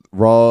week of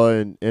Raw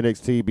and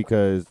NXT?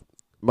 Because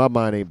my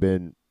mind ain't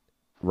been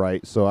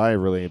right, so I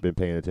really ain't been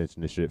paying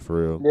attention to shit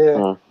for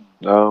real.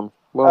 Yeah.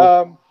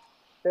 Well,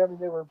 I mean,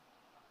 they were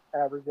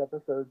average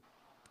episodes.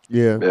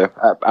 Yeah. yeah.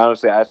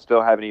 Honestly, I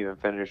still haven't even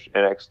finished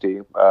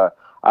NXT.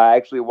 I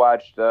actually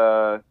watched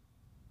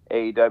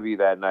AEW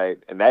that night,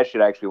 and that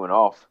shit actually went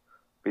off.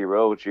 Be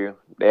real with you,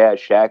 they had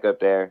Shaq up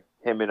there.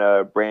 Him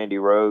and Brandy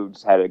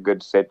Rhodes had a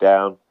good sit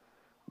down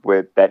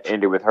with that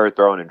ended with her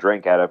throwing a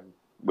drink at him,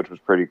 which was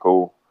pretty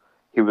cool.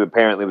 He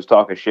apparently was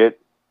talking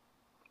shit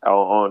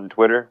on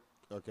Twitter.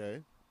 Okay.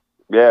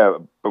 Yeah,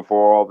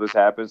 before all this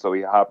happened, so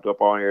he hopped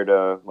up on here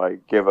to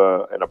like give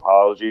an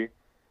apology.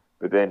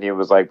 But then he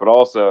was like, but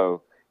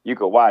also you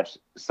could watch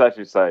such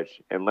and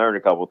such and learn a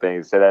couple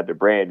things. Said that to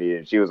Brandy,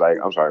 and she was like,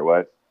 "I'm sorry,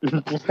 what?"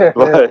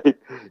 Like,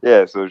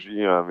 yeah. So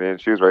she, I mean,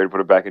 she was ready to put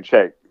it back in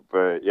check.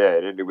 But yeah,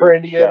 it ended with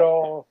Brandy get Shaq.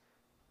 all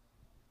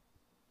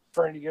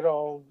I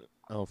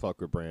don't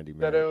fuck with Brandy, man.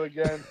 ghetto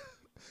again.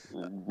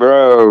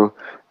 Bro,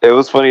 it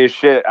was funny as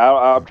shit.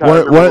 I'm trying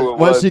to remember who it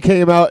Once was. she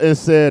came out and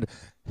said,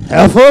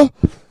 "Heifer,"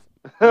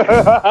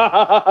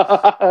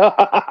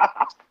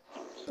 I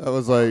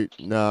was like,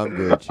 "Nah, I'm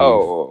good, Chief.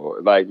 Oh,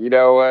 like you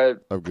know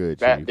what? I'm good,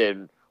 That Chief."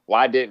 didn't.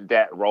 Why didn't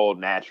that roll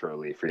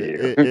naturally for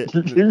you?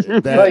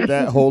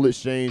 That whole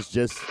exchange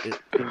just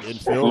didn't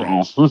feel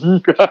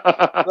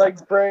right.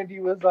 Like Brandy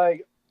was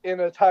like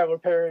in a Tyler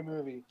Perry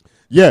movie.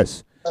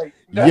 Yes, Like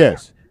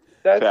yes.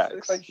 that's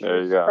Facts. like she There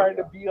you was go. trying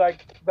to be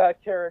like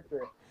that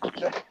character.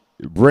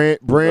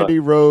 Brandy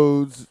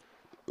Rhodes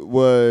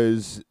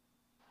was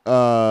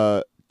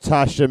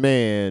Tasha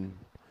Mann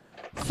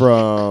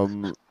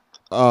from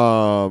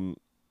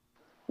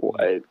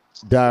What?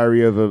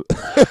 Diary of a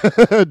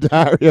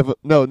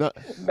no, not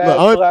Mad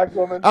look, black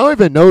woman. I don't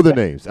even know the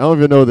names.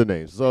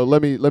 So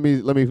let me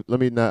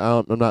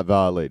not. I'm not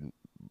violating.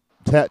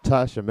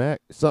 Tasha Mack,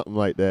 something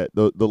like that.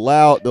 The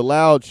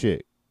loud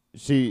chick.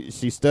 She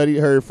studied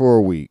her for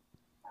a week.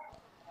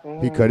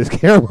 He cut his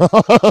camera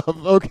off.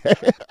 Okay.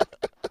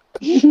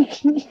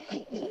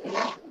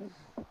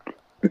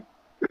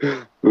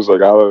 It was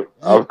like I'm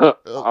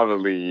gonna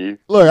leave.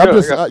 Look, I'm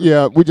just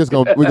we're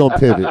gonna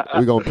pivot.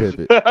 We're gonna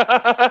pivot.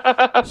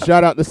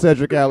 Shout out to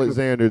Cedric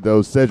Alexander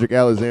though. Cedric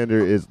Alexander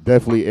is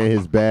definitely in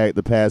his bag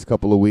the past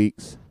couple of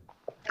weeks.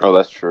 Oh,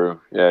 that's true.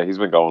 Yeah, he's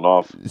been going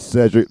off.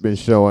 Cedric been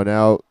showing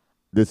out.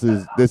 This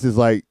is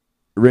like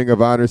Ring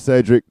of Honor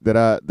Cedric that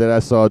I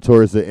saw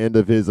towards the end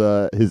of his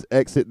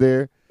exit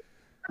there.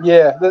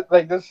 Yeah,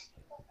 like this.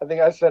 I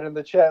think I said in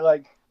the chat,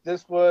 like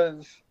this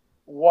was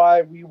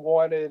why we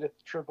wanted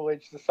Triple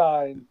H to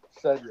sign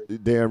Cedric.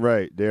 Damn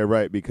right.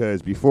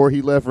 Because before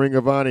he left Ring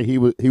of Honor, he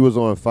was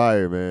on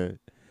fire, man.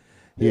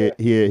 He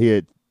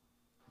had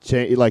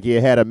changed, like he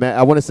had a match.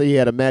 I want to say he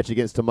had a match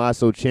against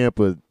Tommaso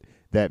Ciampa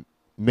that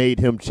made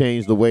him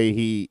change the way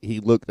he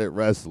looked at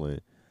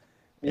wrestling.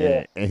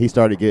 Yeah, and he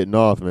started getting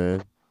off,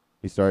 man.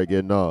 He started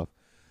getting off.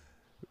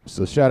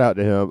 So shout out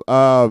to him.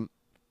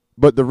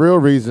 But the real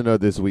reason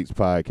of this week's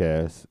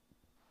podcast,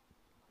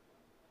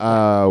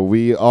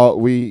 we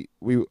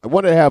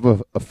want to have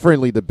a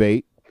friendly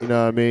debate. You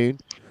know what I mean?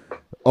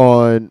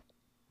 On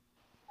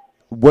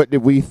what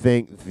did we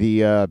think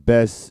the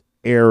best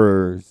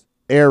eras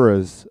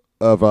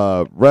of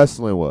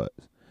wrestling was.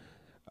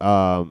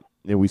 And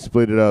we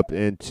split it up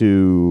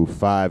into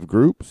 5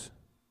 groups.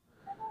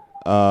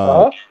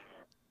 Was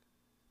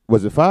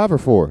it 5 or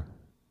 4?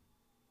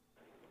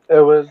 it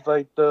was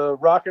like the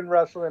Rock and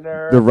Wrestling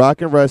era. The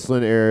Rock and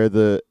Wrestling era.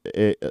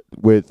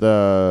 With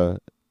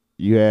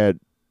you had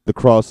the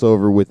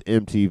crossover with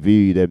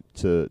MTV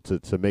to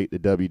make the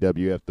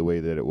WWF the way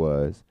that it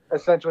was.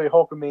 Essentially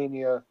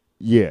Hulkamania.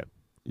 Yeah.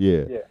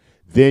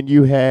 Then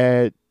you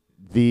had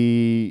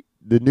the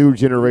new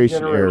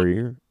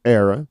generation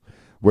era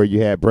where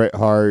you had Bret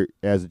Hart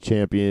as a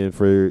champion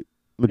for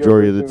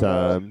majority of the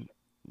time.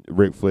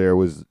 Ric Flair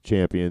was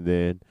champion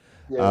then.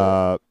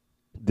 Yeah.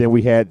 Then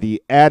we had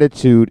the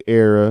Attitude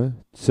Era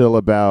till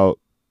about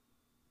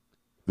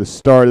the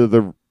start of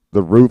the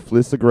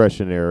Ruthless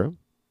Aggression Era.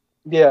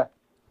 Yeah.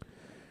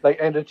 Like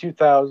end of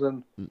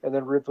 2000, and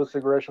then Ruthless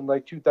Aggression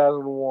like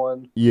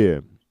 2001. Yeah.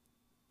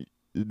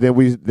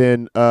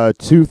 Then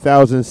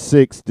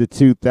 2006 to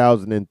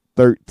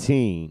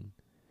 2013.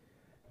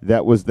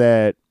 That was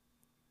that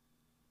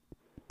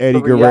Eddie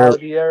The Guerrero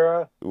reality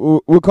era.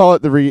 We'll call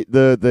it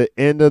the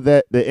end of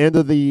that, the end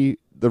of the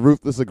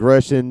Ruthless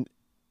Aggression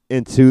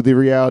into the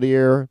reality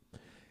era.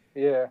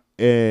 Yeah.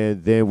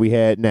 And then we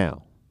had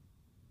now.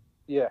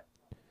 Yeah.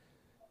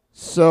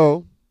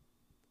 So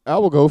I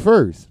will go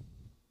first.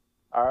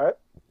 All right.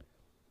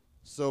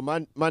 So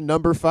my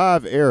number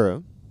 5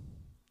 era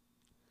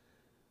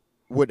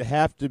would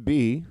have to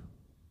be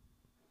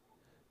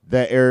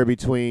that era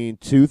between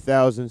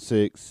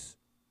 2006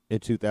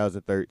 and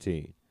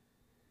 2013.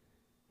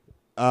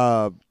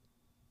 The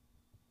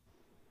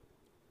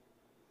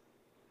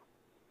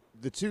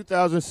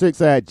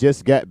 2006, I had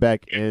just got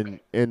back in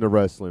the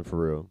wrestling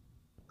for real.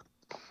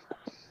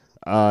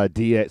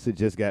 DX had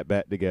just got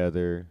back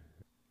together.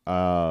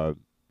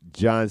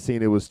 John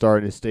Cena was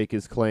starting to stake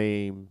his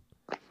claim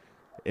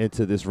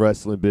into this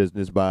wrestling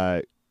business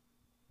by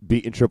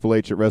beating Triple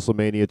H at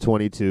WrestleMania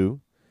 22,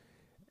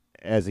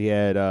 as he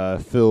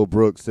had Phil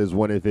Brooks as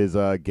one of his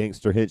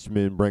gangster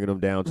henchmen bringing him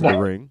down to the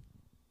ring.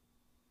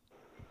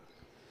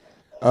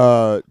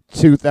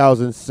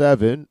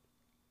 2007,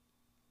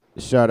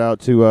 shout out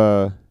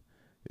to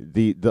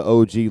the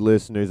OG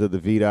listeners of the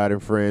VDOT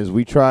and Friends.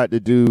 We tried to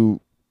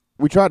do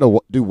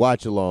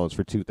watch-alongs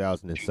for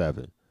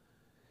 2007.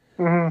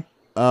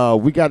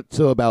 Mm-hmm. We got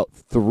to about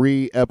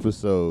 3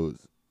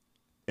 episodes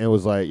and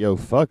was like, yo,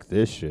 fuck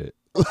this shit.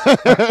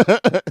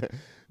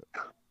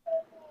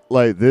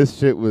 Like, this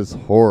shit was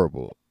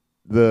horrible.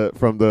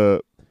 From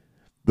the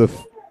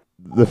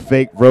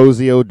fake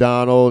Rosie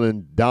O'Donnell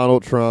and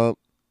Donald Trump.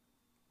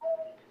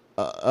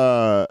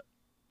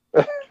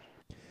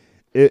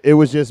 It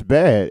was just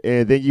bad.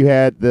 And then you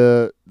had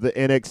the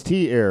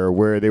NXT era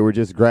where they were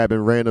just grabbing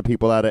random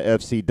people out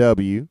of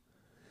FCW.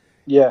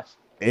 Yeah.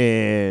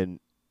 And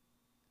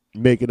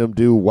making them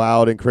do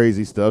wild and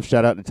crazy stuff.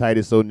 Shout out to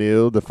Titus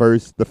O'Neil, the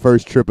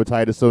first trip of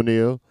Titus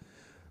O'Neil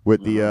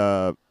with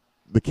the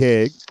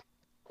keg.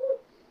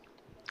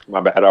 My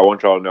bad. I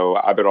want y'all to know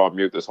I've been on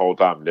mute this whole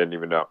time. Didn't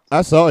even know.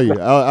 I saw you.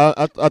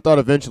 I thought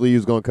eventually you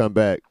was gonna come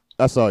back.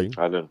 I saw you.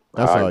 I didn't.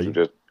 I saw you.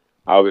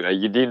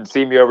 You didn't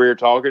see me over here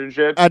talking and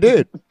shit. I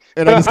did,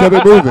 and I just kept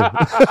it moving.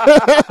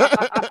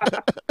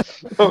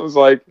 I was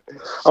like,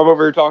 I'm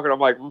over here talking. I'm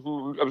like,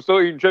 I'm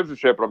still eating chips and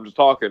shit, but I'm just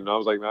talking. And I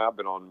was like, nah, I've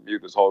been on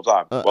mute this whole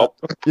time. Well,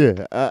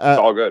 yeah, it's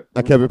all good.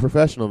 I kept it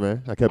professional,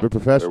 man. I kept it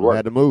professional. I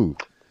had to move.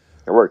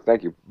 It worked.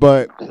 Thank you.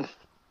 But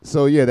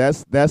so yeah,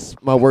 that's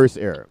my worst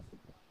era.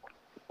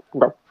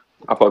 Okay.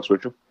 I fucks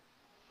with you.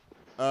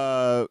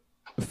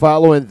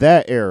 Following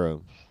that era,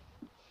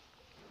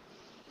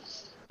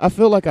 I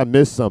feel like I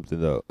missed something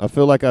though. I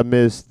feel like I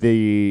missed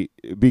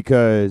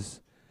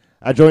because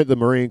I joined the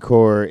Marine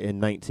Corps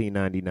in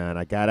 1999.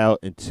 I got out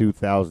in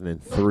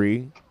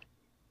 2003.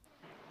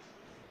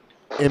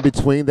 In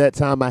between that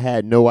time, I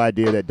had no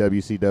idea that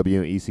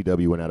WCW and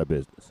ECW went out of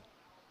business.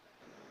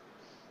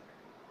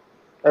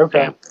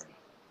 Okay.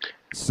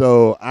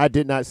 So I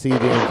did not see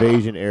the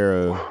Invasion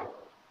era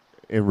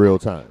in real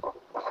time.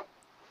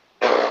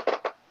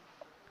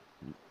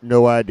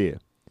 No idea.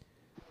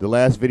 The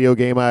last video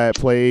game I had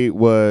played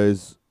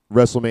was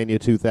WrestleMania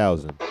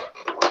 2000.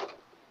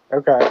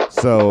 Okay.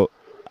 So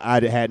I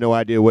had no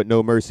idea what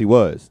No Mercy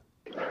was,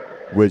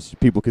 which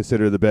people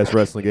consider the best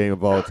wrestling game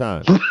of all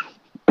time.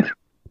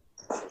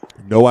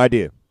 No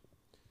idea.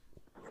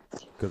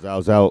 Because I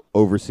was out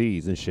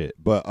overseas and shit.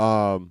 But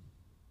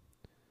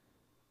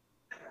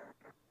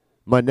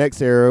my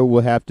next era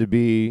will have to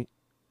be,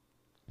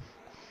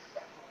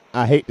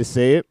 I hate to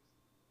say it,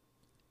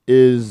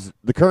 is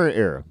the current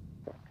era.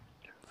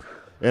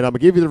 And I'm going to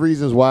give you the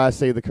reasons why I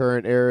say the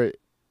current era.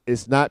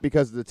 It's not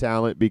because of the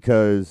talent,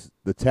 because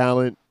the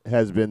talent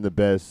has been the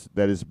best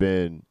that it's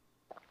been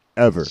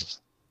ever.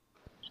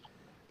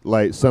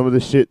 Like, some of the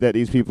shit that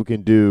these people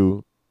can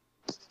do,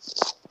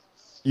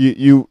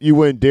 you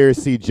wouldn't dare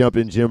see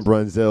Jumpin' Jim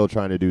Brunzell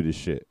trying to do this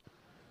shit.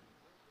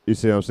 You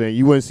see what I'm saying?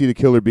 You wouldn't see the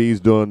Killer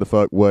Bees doing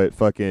what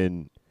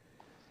fucking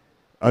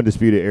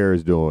Undisputed Era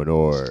is doing,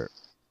 or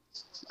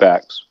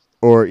Facts.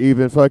 Or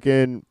even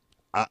fucking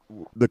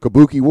the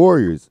Kabuki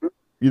Warriors.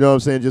 You know what I'm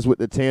saying? Just with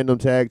the tandem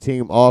tag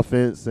team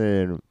offense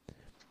and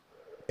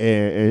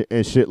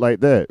shit like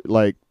that.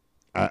 Like,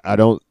 I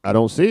don't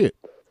see it.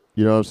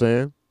 You know what I'm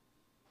saying?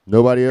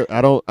 Nobody.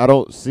 I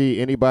don't see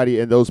anybody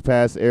in those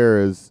past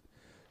eras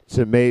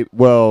to make,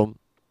 well,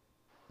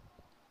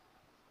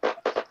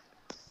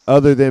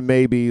 other than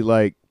maybe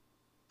like,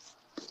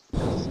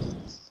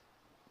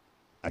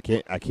 I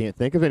can't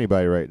think of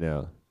anybody right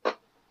now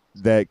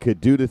that could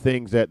do the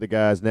things that the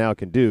guys now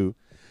can do.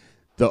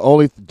 The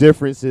only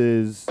difference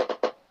is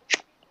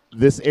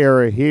this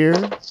era here,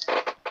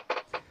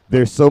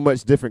 there's so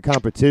much different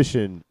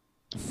competition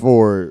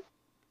for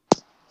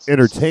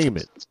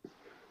entertainment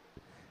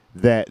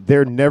that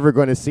they're never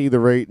going to see the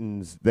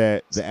ratings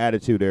that the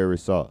Attitude Era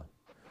saw.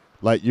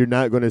 Like, you're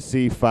not going to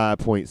see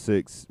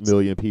 5.6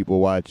 million people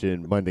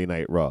watching Monday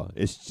Night Raw.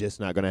 It's just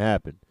not going to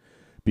happen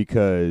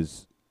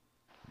because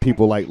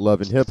people like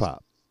Love and Hip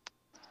Hop.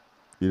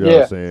 You know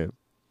what I'm saying?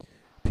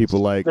 People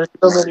like, there's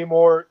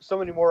so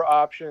many more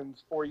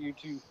options for you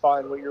to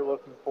find what you're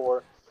looking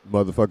for.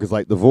 Motherfuckers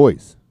like The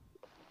Voice.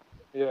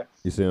 Yeah.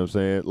 You see what I'm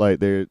saying? Like,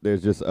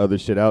 there's just other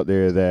shit out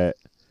there that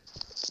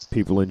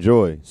people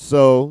enjoy.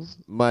 So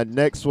my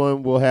next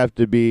one will have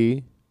to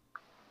be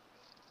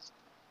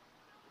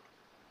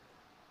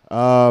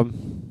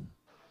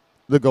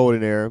the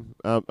Golden Era.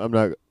 I'm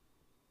not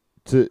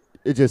to.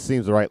 It just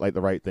seems the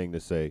right thing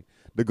to say.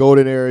 The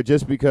Golden Era,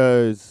 just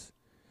because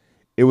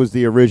it was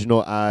the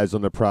original eyes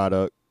on the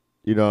product.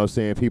 You know what I'm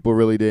saying? People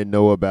really didn't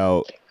know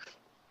about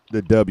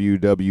the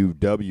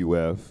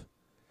WWF.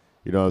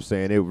 You know what I'm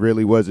saying? It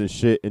really wasn't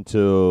shit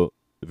until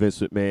Vince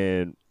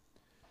McMahon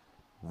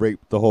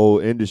raped the whole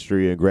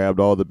industry and grabbed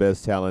all the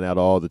best talent out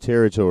of all the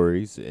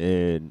territories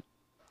and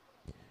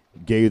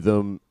gave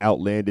them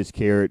outlandish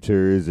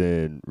characters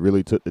and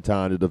really took the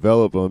time to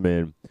develop them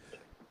and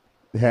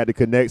had the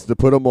connects to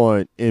put them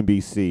on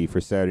NBC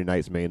for Saturday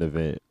night's main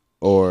event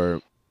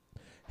or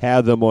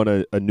have them on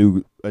a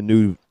new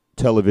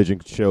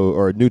television show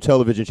or a new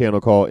television channel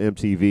called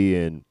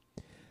MTV and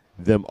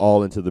them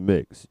all into the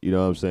mix. You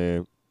know what I'm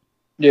saying?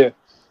 Yeah.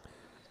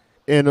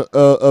 And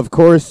of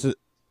course,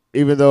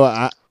 even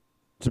though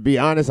to be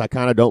honest, I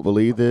kind of don't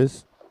believe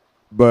this,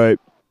 but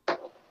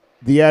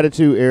the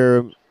Attitude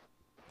Era,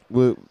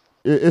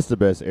 it's the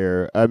best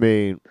era. I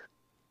mean,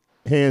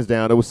 hands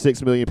down, there was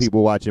 6 million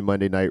people watching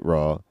Monday Night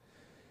Raw.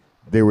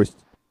 There was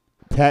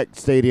packed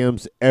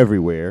stadiums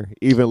everywhere.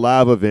 Even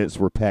live events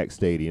were packed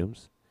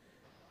stadiums.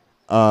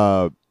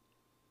 But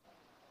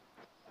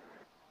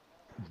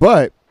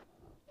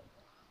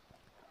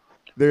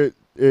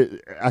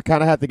I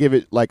kind of have to give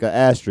it like an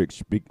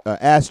asterisk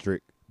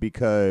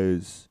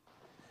because,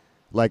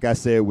 like I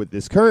said, with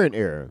this current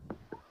era,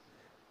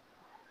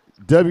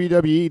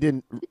 WWE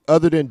didn't,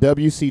 other than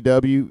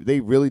WCW, they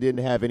really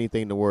didn't have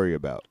anything to worry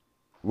about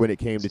when it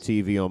came to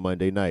TV on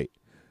Monday night.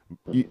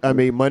 I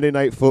mean, Monday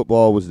Night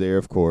Football was there,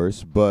 of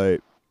course, but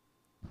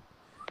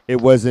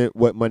it wasn't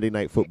what Monday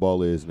Night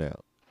Football is now.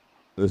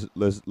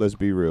 Let's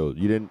be real.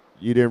 You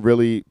didn't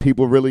really,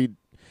 people really,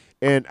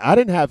 and I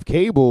didn't have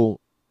cable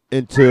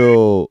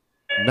until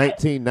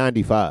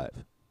 1995.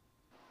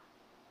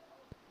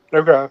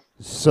 Okay.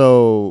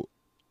 So,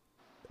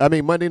 I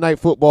mean, Monday Night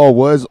Football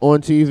was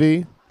on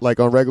TV, like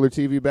on regular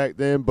TV back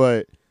then,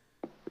 but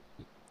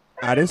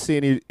I didn't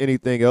see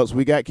anything else.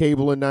 We got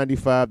cable in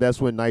 95. That's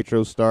when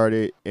Nitro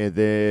started, and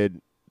then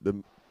it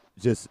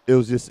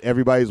was just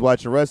everybody's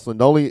watching wrestling.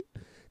 The only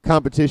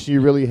competition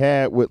you really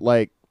had with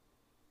like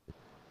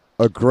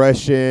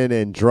aggression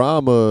and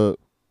drama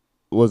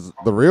was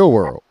the Real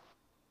World.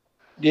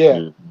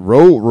 Yeah.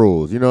 Road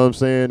Rules, you know what I'm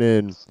saying?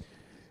 And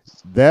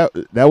that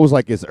was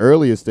like its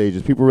earliest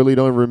stages. People really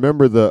don't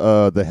remember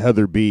the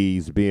Heather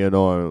Bees being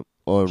on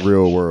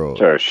Real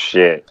World. Oh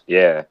shit,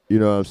 yeah. You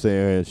know what I'm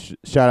saying?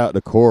 Shout out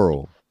to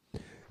Coral.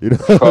 You know,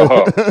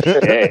 Oh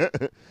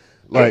shit.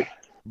 like,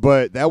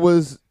 but that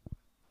was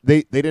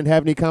they didn't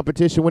have any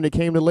competition when it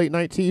came to late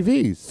night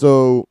TV.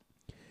 So,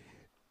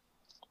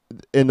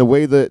 in the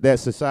way that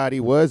society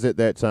was at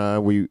that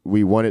time,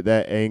 we wanted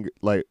that anger,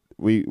 like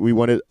we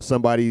wanted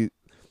somebody.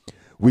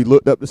 We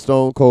looked up to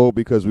Stone Cold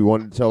because we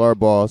wanted to tell our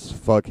boss,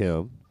 fuck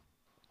him,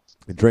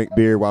 and drink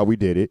beer while we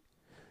did it.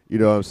 You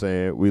know what I'm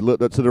saying? We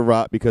looked up to The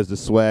Rock because the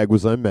swag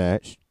was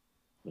unmatched.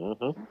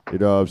 Mm-hmm. You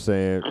know what I'm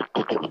saying?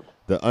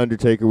 The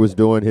Undertaker was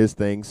doing his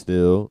thing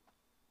still.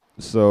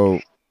 So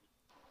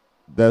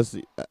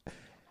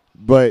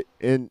but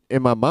in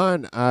my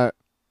mind, I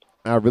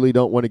really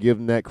don't want to give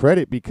them that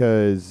credit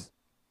because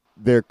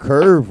their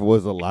curve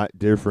was a lot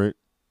different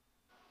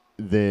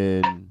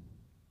than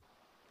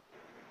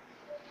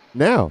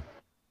now.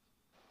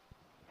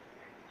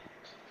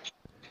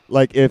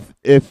 Like if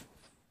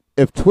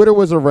Twitter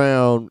was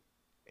around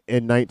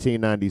in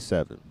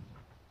 1997,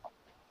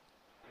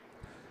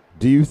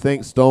 do you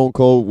think Stone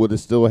Cold would have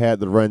still had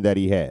the run that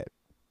he had?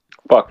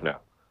 Fuck no.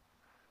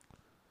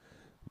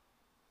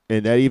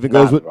 And that even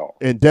Not goes with, at all.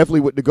 and definitely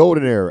with the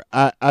golden era.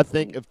 I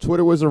think if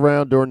Twitter was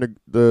around during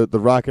the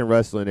rock and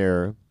wrestling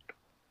era,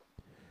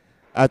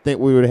 I think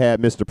we would have had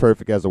Mr.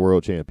 Perfect as a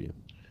world champion.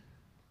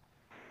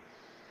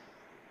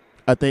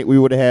 I think we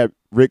would have had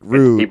Rick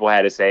Rude. People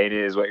had to say it,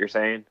 is what you're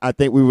saying? I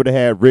think we would have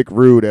had Rick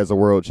Rude as a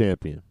world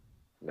champion.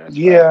 That's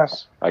Yeah.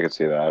 facts. I could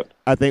see that.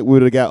 I think we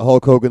would have got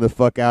Hulk Hogan the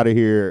fuck out of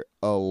here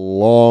a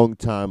long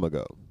time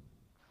ago.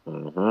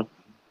 Mm-hmm.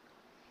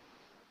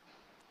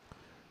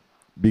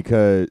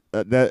 Because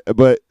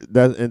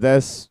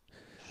that's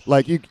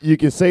like you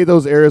can say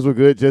those eras were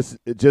good just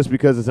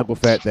because of the simple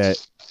fact that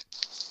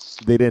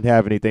they didn't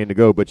have anything to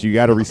go, but you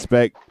got to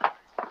respect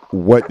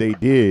what they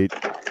did,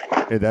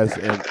 and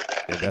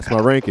that's my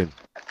ranking.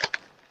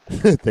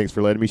 Thanks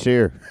for letting me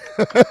share.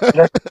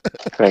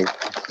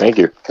 Thank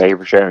you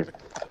for sharing.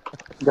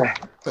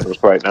 It was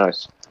quite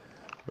nice.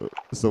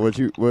 So what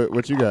you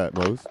got,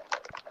 Mose?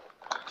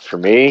 For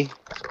me,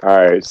 all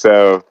right.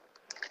 So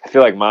I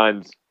feel like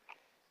mine's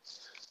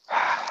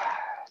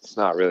it's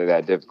not really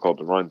that difficult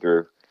to run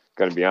through.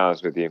 Gonna be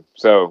honest with you.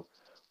 So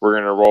we're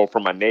gonna roll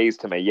from my nays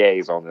to my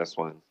yays on this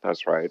one.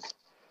 That's right.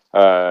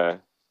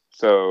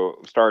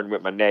 So starting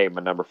with my nay,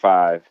 my number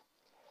 5.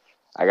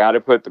 I got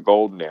to put the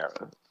golden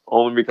era.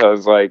 Only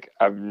because, like,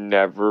 I've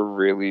never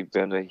really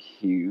been a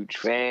huge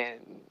fan.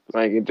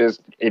 Like,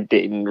 it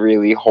didn't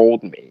really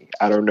hold me.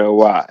 I don't know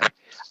why.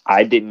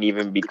 I didn't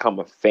even become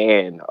a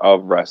fan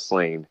of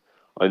wrestling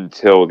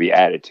until the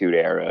Attitude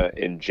Era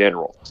in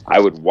general. I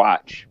would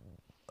watch.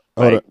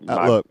 Look,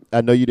 Like,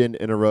 I know you didn't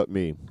interrupt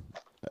me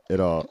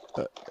at all,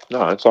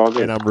 no, it's all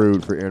good. and I'm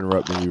rude for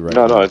interrupting you right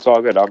No, now. it's all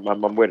good.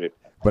 I'm with it.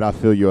 But I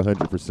feel you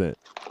 100%.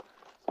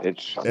 I'm And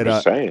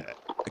just saying.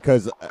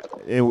 Because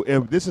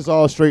and this is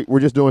all straight. We're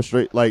doing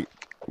straight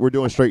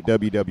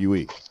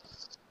WWE.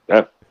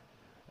 Yeah.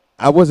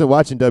 I wasn't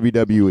watching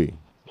WWE.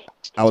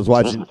 I was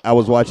watching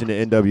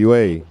the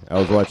NWA. I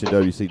was watching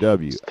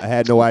WCW. I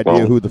had no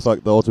idea who the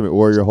fuck the Ultimate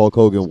Warrior Hulk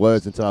Hogan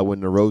was until I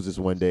went to Roses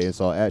one day and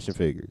saw action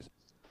figures.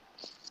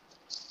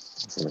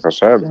 Like I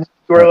said,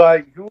 We're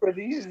like, who are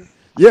these?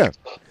 Yeah.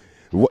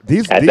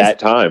 that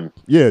time.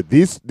 Yeah,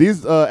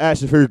 these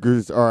action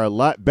figures are a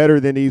lot better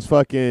than these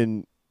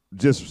fucking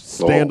just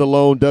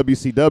standalone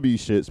WCW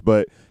shits.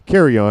 But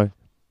carry on.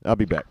 I'll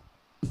be back.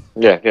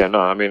 Yeah, no,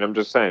 I mean, I'm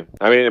just saying.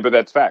 I mean, but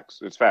that's facts.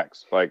 It's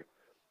facts. Like,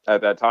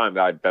 at that time,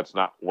 that's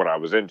not what I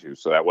was into,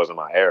 so that wasn't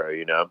my era,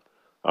 you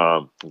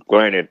know?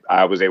 Granted,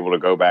 I was able to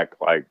go back,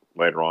 like,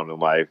 later on in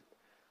life,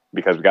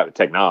 because we got the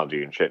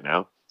technology and shit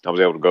now. I was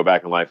able to go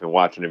back in life and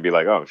watch it and be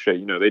like, oh, shit,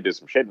 you know, they did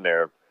some shit in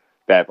there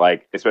that,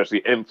 like, especially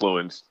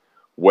influenced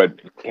what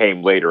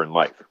came later in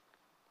life.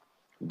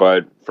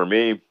 But for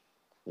me,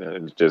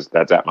 it's just,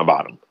 that's at my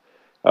bottom.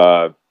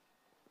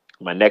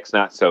 My next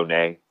not so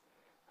nay.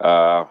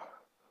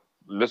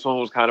 This one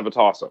was kind of a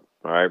toss-up,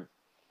 all right?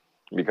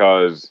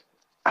 Because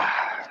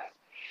I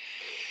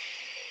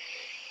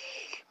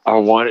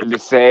wanted to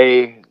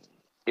say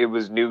it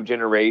was New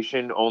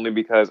Generation only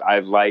because I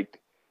liked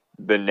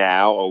the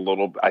Now a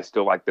little. I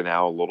still like the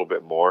Now a little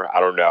bit more. I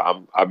don't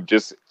know.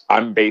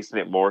 I'm basing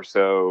it more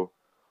so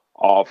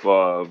off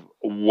of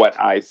what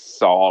I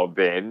saw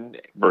then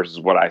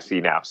versus what I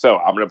see now. So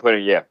I'm gonna put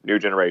in New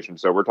Generation.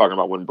 So we're talking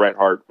about when Bret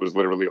Hart was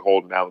literally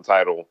holding down the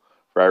title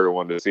for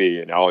everyone to see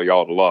and all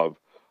y'all to love.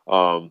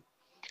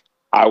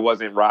 I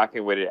wasn't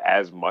rocking with it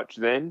as much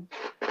then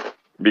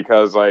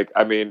because, like,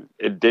 I mean,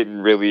 it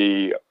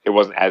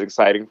wasn't as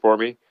exciting for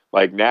me.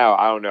 Like, now,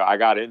 I don't know, I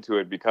got into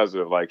it because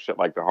of, like, shit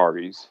like the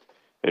Hardys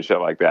and shit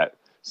like that.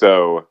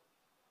 So,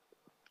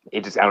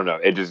 I don't know,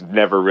 it just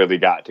never really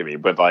got to me.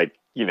 But, like,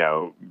 you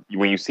know,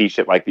 when you see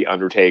shit like The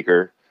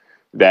Undertaker,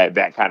 that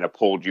kind of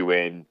pulled you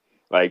in,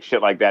 like,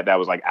 shit like that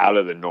was, like, out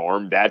of the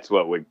norm, that's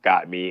what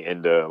got me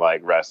into,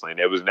 like, wrestling.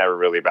 It was never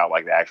really about,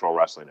 like, the actual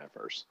wrestling at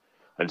first.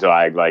 Until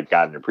I, like,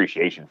 got an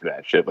appreciation for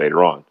that shit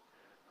later on.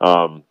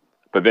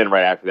 But then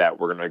right after that,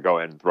 we're going to go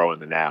ahead and throw in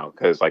the Now.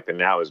 Because, like, the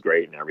Now is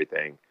great and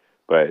everything.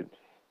 But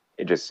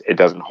it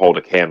doesn't hold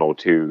a candle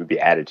to the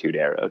Attitude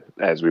Era,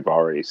 as we've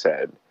already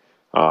said.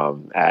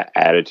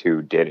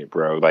 Attitude did it,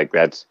 bro. Like,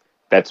 that's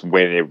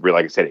when it really,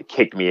 like I said, it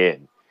kicked me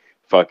in.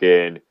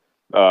 Fucking,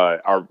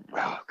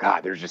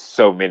 there's just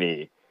so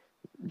many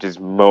just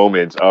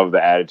moments of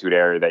the Attitude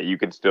Era that you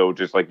can still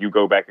just, like, you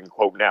go back and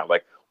quote now.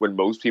 Like, when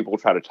most people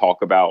try to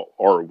talk about,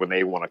 or when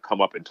they want to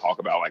come up and talk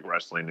about, like,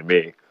 wrestling to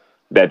me,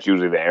 that's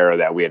usually the era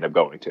that we end up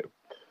going to.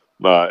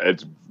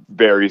 It's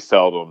very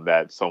seldom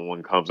that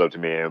someone comes up to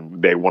me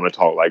and they want to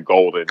talk, like,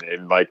 Golden.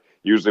 And, like,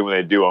 usually when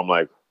they do, I'm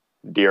like,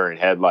 deer in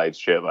headlights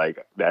shit.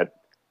 Like, that,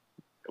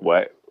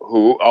 what?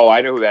 Who? Oh,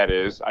 I know who that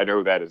is.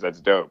 That's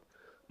dope.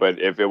 But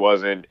if it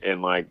wasn't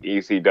in, like,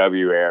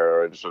 ECW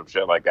era or some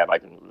shit like that,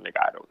 like,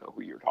 I don't know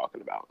who you're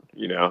talking about,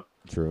 you know?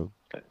 True.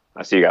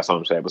 I see you got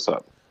something to say. What's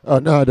up? Oh,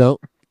 no, I don't.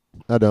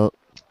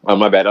 Oh,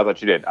 my bad. I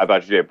thought you did.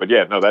 But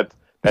yeah, no, that's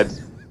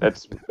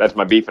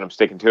my beef, and I'm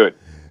sticking to it.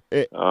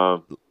 Did I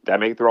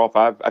make it through all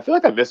 5? I feel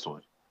like I missed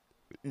one.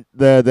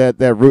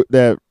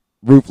 That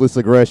ruthless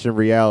aggression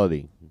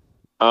reality.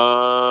 You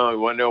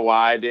want to know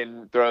why I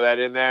didn't throw that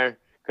in there?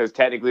 Because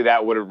technically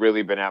that would have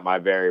really been at my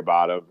very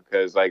bottom.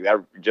 Because, like,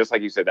 that, just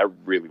like you said, that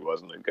really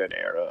wasn't a good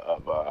era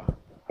of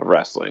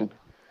wrestling.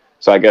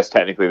 So I guess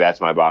technically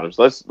that's my bottom.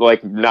 So let's,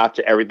 like, notch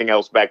everything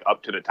else back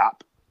up to the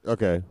top.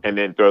 Okay. And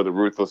then throw the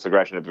ruthless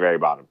aggression at the very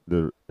bottom.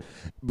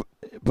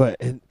 But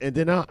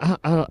then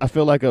I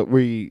feel like I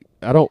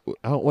don't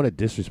want to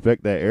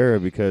disrespect that era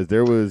because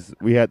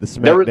we had the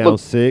SmackDown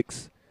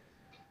 6.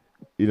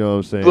 You know what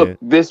I'm saying? Look,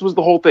 this was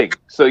the whole thing.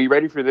 So you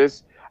ready for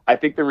this? I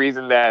think the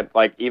reason that,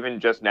 like, even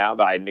just now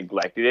that I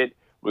neglected it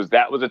was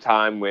that was a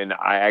time when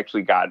I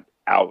actually got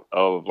out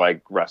of,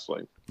 like,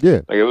 wrestling.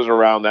 Yeah. Like, it was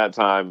around that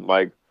time,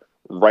 like,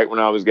 right when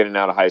I was getting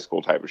out of high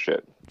school type of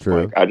shit.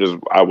 True. Like,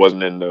 I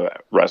wasn't into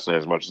wrestling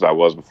as much as I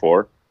was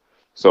before.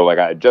 So, like,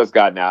 I had just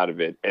gotten out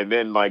of it. And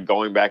then, like,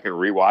 going back and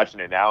rewatching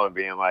it now and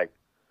being like,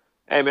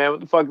 hey, man, what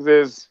the fuck is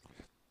this?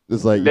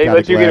 It's like, they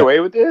let you get away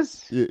with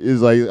this?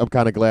 It's like, I'm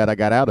kind of glad I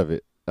got out of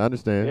it. I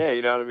understand. Yeah,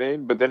 you know what I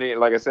mean? But then,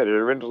 like I said, it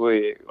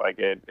eventually, like,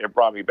 it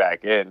brought me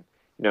back in.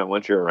 You know,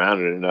 once you're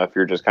around it enough,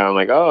 you're just kind of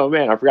like, oh,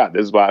 man, I forgot.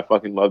 This is why I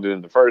fucking loved it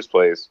in the first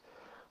place.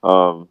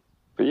 But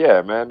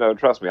yeah, man, no,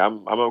 trust me,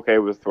 I'm okay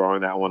with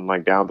throwing that one,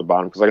 like, down at the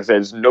bottom because, like I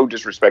said, it's no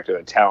disrespect to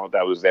the talent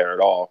that was there at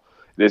all.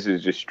 This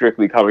is just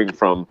strictly coming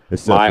from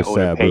my own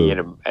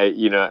opinion.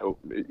 You know,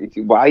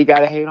 why you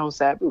gotta hate on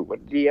Sabu?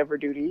 What did he ever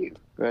do to you?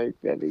 Like,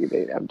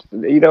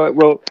 you know,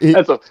 well,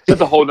 that's a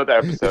whole nother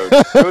episode.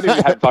 We don't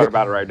even have to talk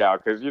about it right now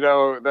because, you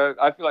know,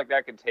 I feel like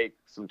that could take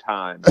some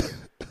time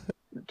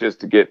just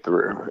to get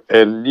through,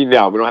 and we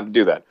don't have to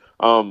do that.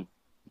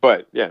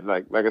 But yeah,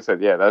 like I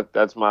said, yeah,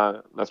 that's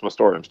my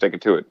story. I'm sticking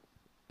to it.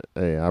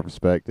 Hey, I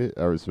respect it.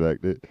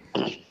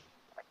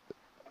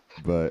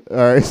 But all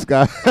right,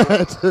 Scott,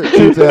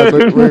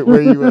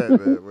 where you at,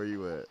 man? Where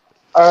you at?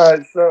 All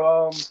right,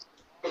 so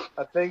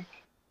I think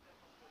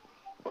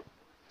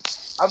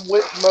I'm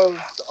with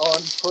most on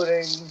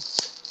putting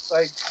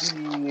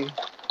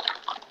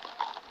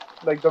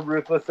the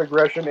Ruthless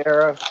Aggression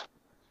era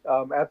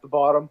at the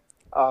bottom.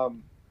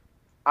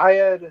 I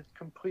had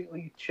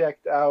completely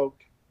checked out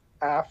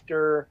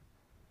after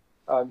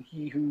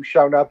He Who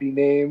Shall Not Be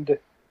Named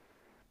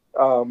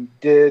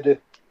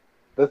did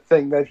the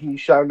thing that he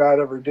shall not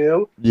ever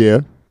do. Yeah.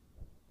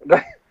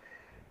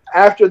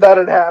 After that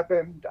had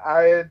happened,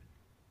 I had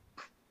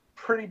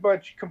pretty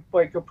much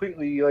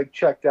completely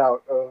checked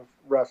out of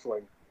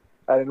wrestling.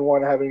 I didn't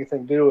want to have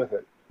anything to do with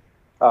it.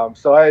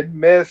 So I had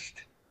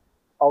missed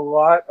a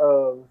lot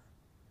of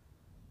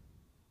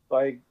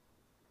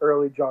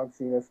early John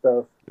Cena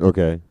stuff.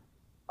 Okay.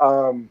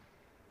 I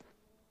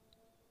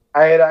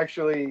had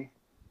actually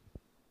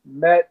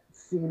met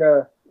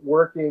Cena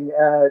working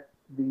at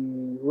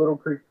the Little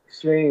Creek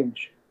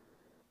Exchange.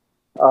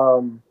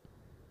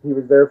 He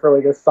was there for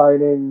a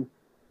signing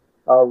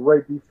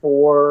right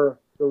before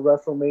the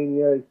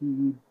WrestleMania.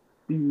 He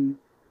beat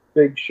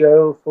Big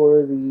Show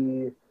for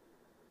the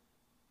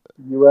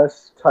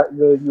U.S.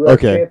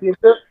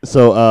 Championship.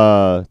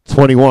 So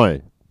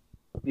 21.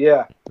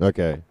 Yeah.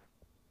 Okay.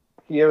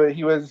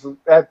 He was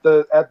at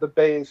the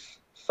base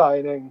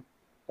signing,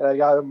 and I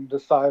got him to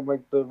sign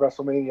the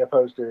WrestleMania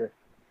poster.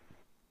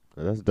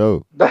 That's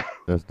dope.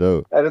 That's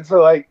dope. And it's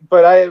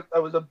but I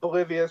was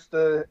oblivious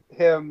to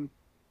him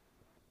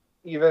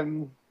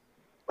even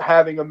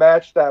having a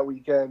match that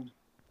weekend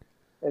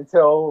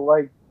until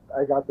I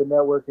got the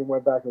network and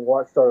went back and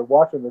started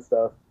watching the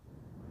stuff.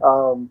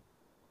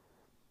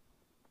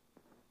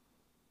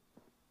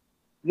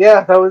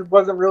 Yeah, that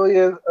wasn't really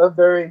a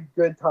very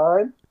good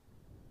time.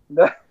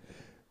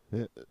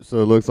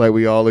 So it looks like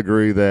we all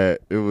agree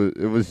that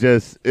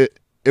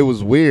it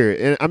was weird,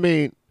 and I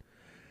mean,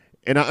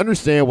 and I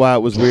understand why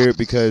it was weird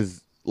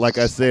because, like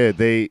I said,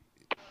 they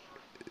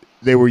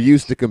were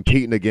used to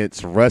competing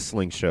against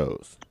wrestling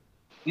shows.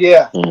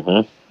 Yeah.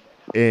 Mm-hmm.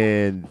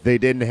 And they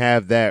didn't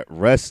have that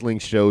wrestling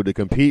show to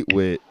compete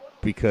with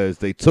because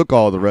they took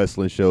all the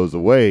wrestling shows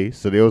away.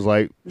 So they was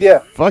like, yeah,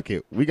 fuck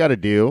it, we got a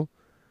deal.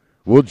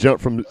 We'll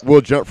jump from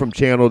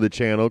channel to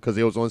channel because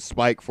it was on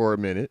Spike for a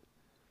minute.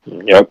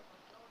 Yep.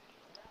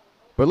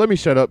 But let me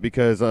shut up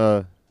because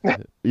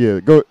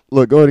yeah, go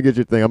ahead and get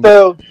your thing.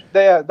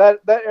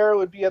 That era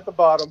would be at the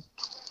bottom.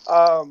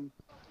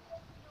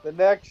 The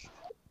next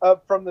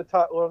up from the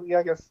top, well, yeah,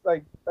 I guess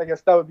that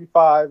would be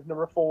 5.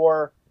 Number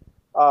 4,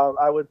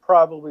 I would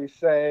probably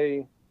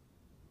say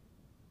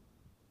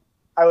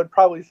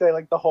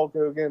the Hulk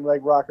Hogan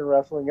rock and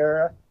wrestling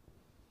era.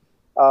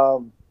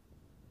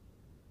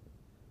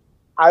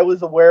 I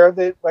was aware of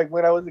it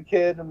when I was a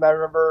kid, and I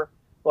remember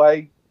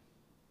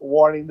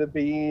wanting to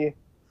be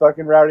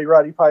fucking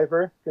Roddy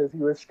Piper because he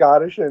was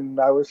Scottish and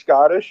I was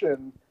Scottish,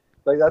 and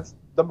that's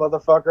the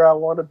motherfucker I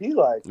want to be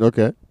like.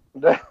 Okay.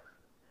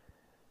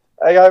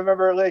 I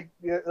remember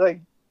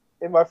in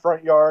my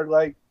front yard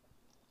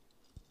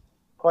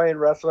playing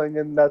wrestling,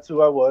 and that's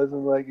who I was,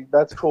 and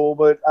that's cool,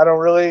 but I don't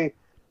really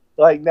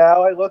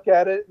now I look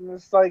at it and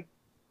it's the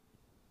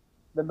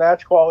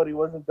match quality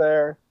wasn't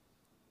there.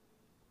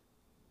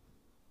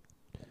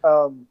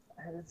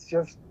 It's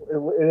just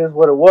it is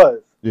what it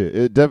was. Yeah,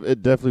 it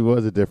definitely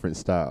was a different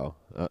style.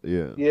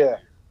 Yeah. Yeah.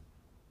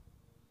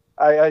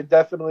 I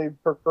definitely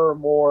prefer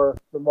more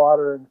the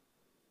modern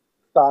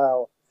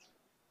style.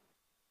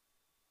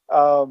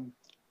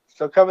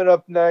 So coming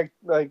up next,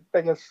 I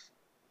guess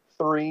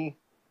 3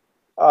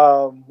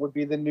 would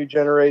be the New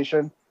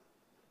Generation.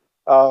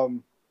 I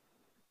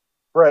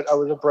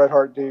was a Bret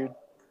Hart dude,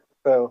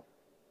 so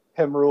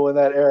him ruling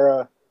that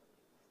era,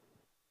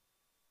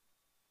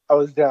 I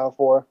was down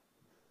for.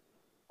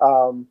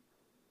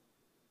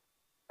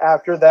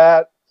 After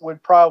that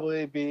would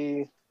probably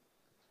be,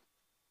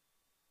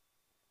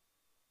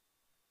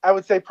 I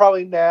would say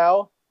probably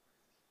now,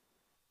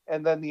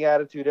 and then the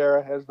Attitude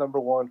Era as number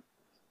 1.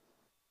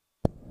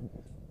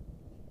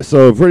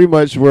 So pretty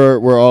much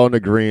we're all in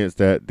agreement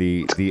that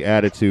the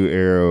Attitude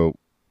Era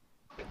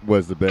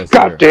was the best.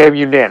 Goddamn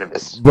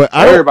unanimous. But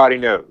everybody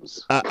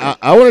knows.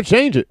 I want to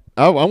change it.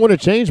 I want to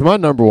change my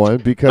number 1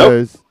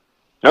 because.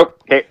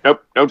 Nope. Hey,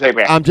 nope. Don't take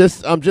back. I'm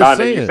just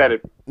saying. You said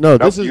it. No,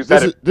 nope,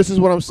 this is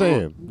what I'm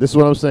saying. This is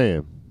what I'm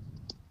saying.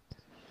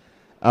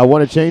 I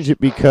want to change it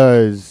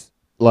because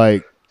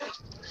they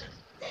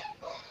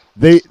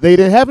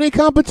didn't have any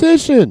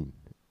competition.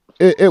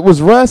 It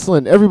was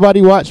wrestling.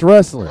 Everybody watched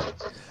wrestling.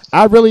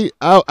 I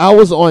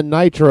was on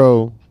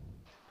Nitro.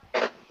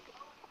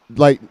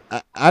 I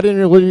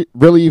didn't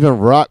really even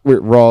rock with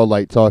Raw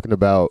talking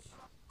about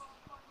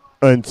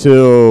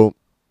until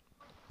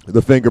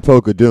the Finger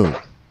Poke of Doom.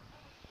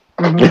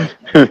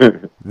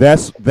 Mm-hmm.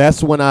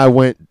 That's when I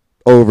went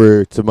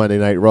over to Monday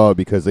Night Raw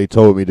because they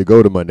told me to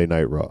go to Monday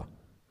Night Raw.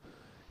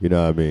 You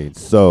know what I mean?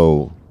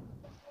 So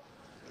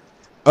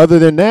other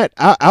than that,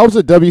 I was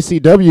a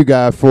WCW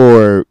guy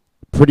for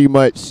pretty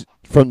much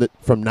from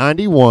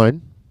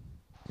 91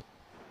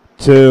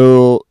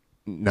 till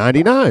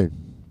 99.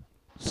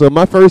 So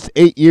my first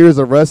 8 years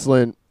of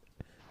wrestling,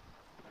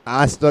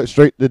 I stuck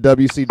straight to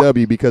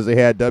WCW because they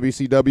had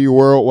WCW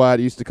Worldwide.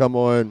 It used to come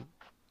on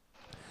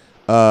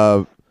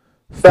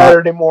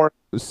Saturday morning.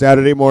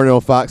 Saturday morning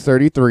on Fox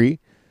 33.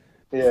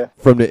 Yeah.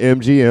 From the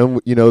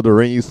MGM, you know, the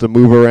ring used to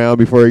move around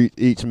before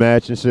each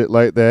match and shit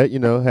like that. You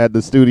know, had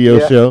the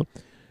studio show.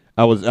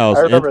 I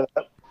remember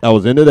that. I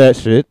was into that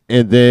shit,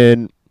 and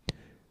then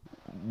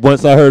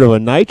once I heard of a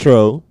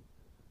Nitro,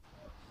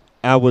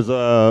 I was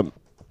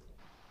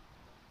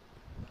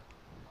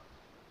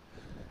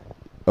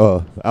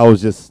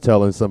just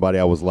telling somebody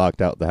I was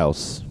locked out the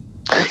house.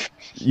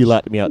 You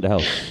locked me out the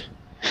house.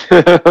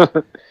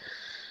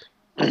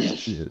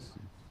 Yes.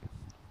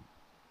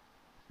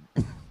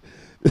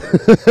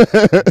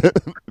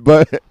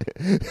 But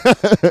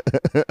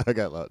I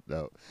got locked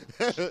out.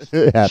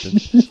 It happened.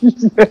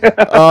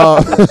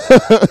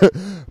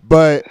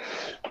 But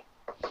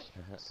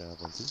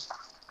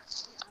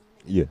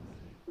yeah.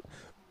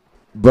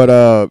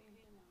 But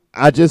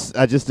I just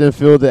didn't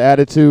feel the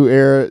Attitude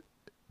Era.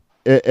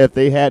 If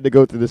they had to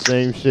go through the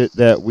same shit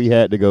that we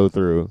had to go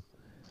through,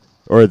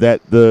 or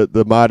that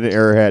the modern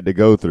era had to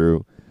go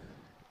through,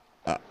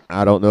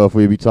 I don't know if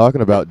we'd be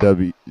talking about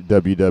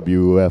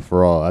WWF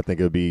Raw. I think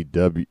it would be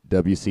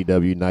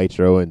WCW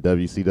Nitro and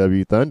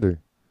WCW Thunder.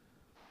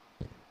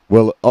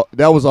 Well,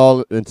 that was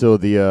all until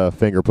the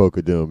finger poke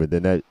of doom, and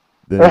then it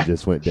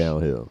just went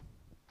downhill.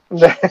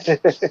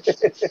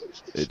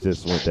 It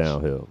just went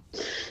downhill.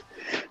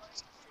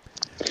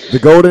 The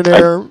Golden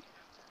Era.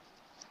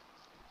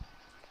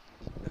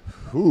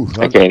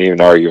 I can't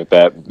even argue with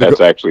that.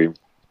 That's actually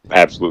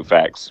absolute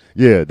facts.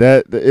 Yeah,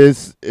 that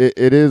is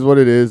it is what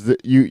it is.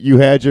 You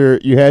had your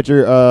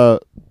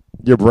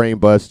brain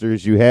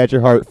busters, you had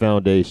your heart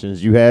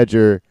foundations, you had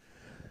your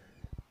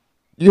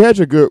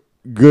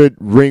good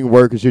ring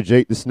workers, your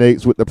Jake the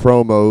Snakes with the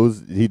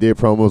promos. He did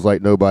promos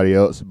like nobody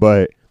else,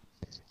 but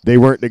they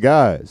weren't the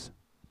guys.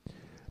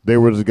 They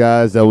were the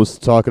guys that was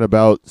talking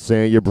about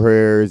saying your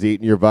prayers,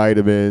 eating your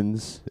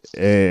vitamins,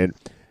 and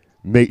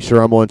make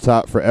sure I'm on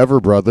top forever,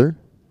 brother.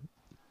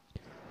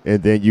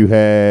 And then you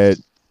had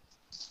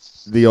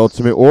the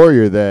Ultimate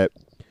Warrior that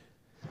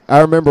I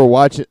remember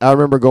watching. I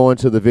remember going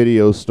to the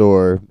video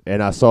store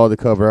and I saw the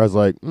cover. I was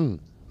like,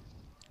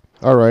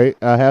 all right,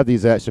 I have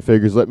these action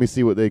figures. Let me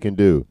see what they can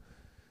do.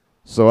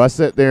 So I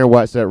sat there and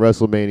watched that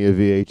WrestleMania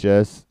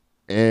VHS.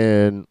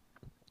 And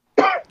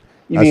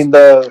you mean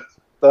the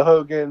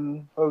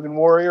Hogan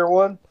Warrior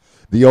one?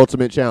 The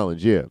Ultimate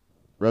Challenge, yeah.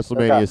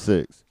 WrestleMania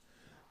 6.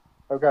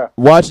 Okay.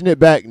 Watching it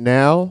back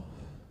now,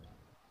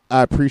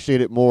 I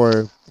appreciate it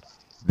more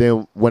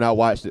than when I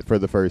watched it for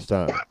the first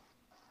time.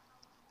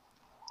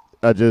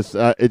 The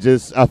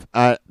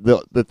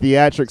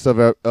theatrics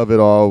of it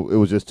all, it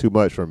was just too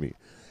much for me.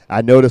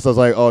 I noticed, I was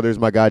like, oh, there's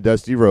my guy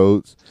Dusty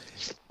Rhodes.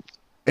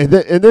 And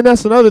then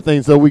that's another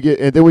thing. So we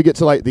get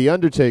to like The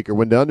Undertaker,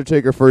 when The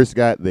Undertaker first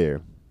got there.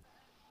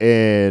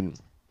 And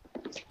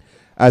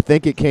I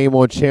think it came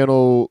on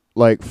channel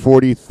like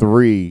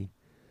 43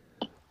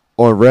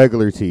 on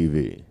regular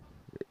TV.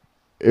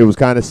 It was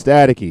kind of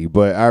staticky,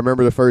 but I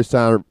remember the first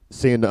time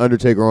seeing The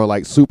Undertaker on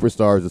like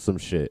Superstars or some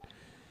shit.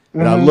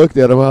 And I looked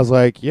at him, I was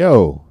like,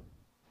 yo,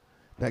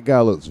 that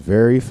guy looks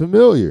very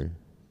familiar.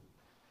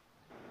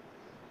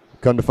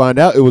 Come to find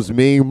out, it was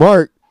Mean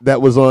Mark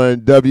that was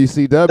on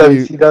WCW.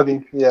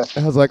 WCW, yeah.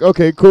 I was like,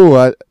 okay, cool.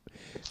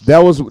 That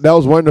was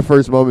one of the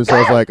first moments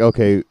I was like,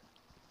 okay,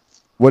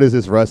 what is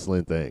this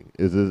wrestling thing?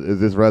 Is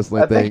this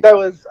wrestling thing?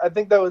 I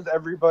think that was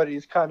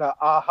everybody's kind of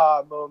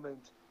aha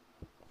moment.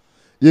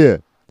 Yeah.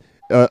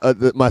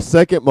 My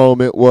second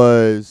moment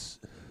was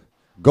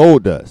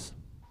Goldust.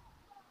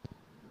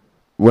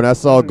 When I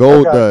saw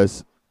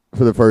Goldust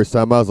for the first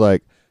time, I was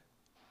like,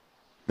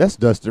 "That's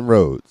Dustin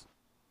Rhodes."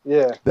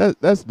 Yeah,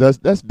 that's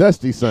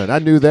Dusty's son. I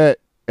knew that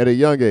at a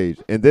young age.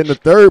 And then the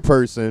third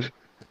person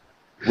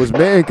was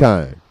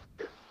Mankind.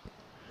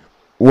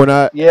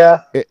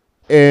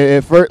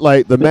 And first,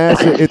 like the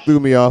mask, it threw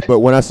me off.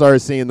 But when I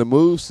started seeing the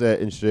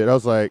moveset and shit, I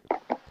was like,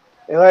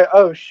 "You're like,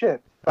 oh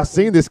shit! I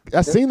seen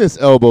this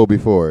elbow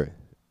before."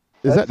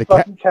 Is that the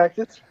fucking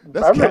Cactus?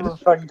 I remember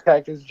fucking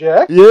Cactus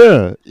Jack.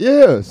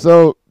 Yeah.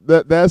 So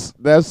that's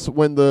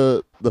when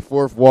the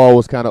fourth wall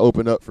was kind of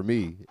opened up for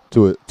me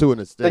to an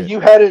extent.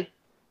 So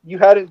you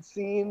hadn't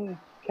seen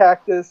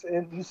Cactus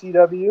in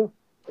ECW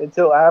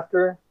until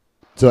after.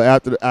 So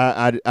after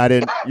I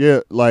didn't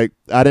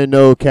I didn't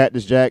know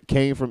Cactus Jack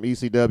came from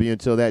ECW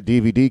until that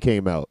DVD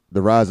came out,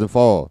 The Rise and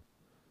Fall.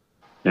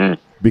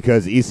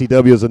 Because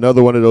ECW is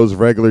another one of those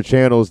regular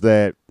channels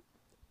that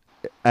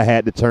I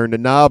had to turn the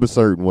knob a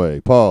certain way.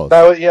 Pause.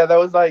 That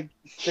was like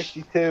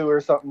 62 or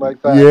something like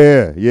that.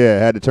 Yeah, I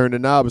had to turn the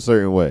knob a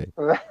certain way.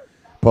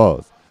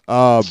 Pause.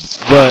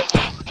 But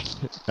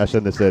I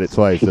shouldn't have said it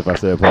twice if I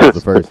said pause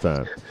the first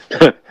time.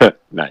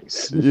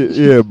 Nice.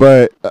 Yeah,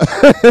 but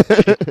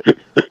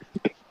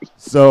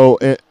so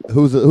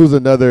who's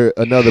another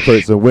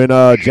person? When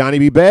Johnny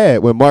B.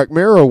 Bad, when Mark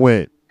Merrow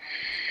went,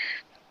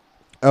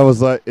 I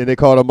was like, and they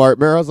called him Mark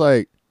Merrow. I was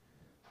like,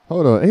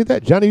 hold on, ain't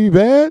that Johnny B.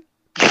 Bad?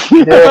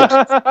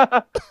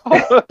 Yeah.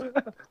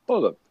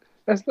 Hold up.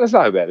 That's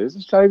not bad. It's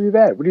Johnny B.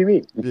 Bad. What do you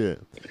mean? Yeah.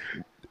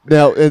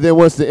 Now and then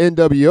once the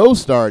NWO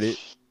started,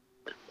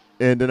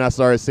 and then I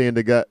started seeing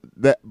the guy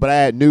that, but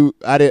I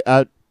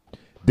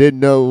didn't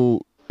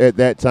know at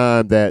that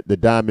time that the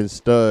Diamond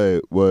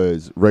Stud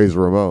was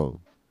Razor Ramon,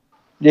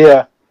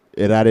 Yeah.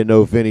 and I didn't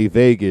know Vinny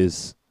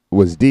Vegas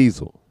was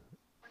Diesel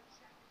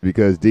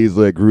because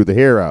Diesel had grew the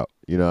hair out.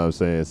 You know what I'm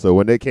saying? So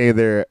when they came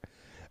there,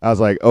 I was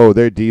like, oh,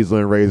 they're Diesel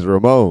and Razor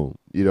Ramon.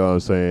 You know what I'm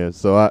saying?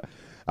 So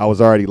I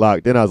was already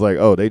locked in. I was like,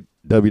 oh, they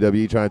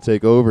WWE trying to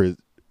take over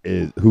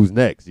is who's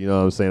next? You know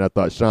what I'm saying? I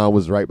thought Shawn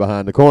was right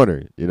behind the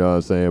corner. You know what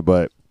I'm saying?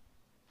 But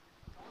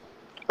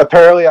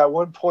Apparently, at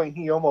one point,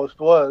 he almost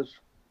was.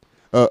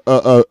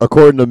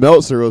 according to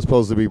Meltzer, it was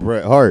supposed to be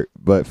Bret Hart,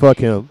 but fuck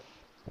him.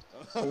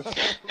 That's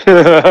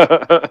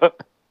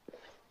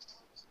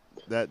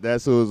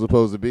who it was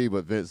supposed to be,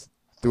 but Vince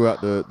threw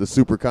out the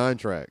super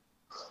contract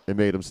and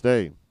made him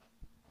stay.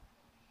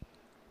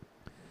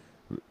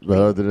 But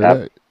other than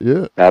that,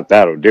 yeah.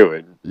 That'll do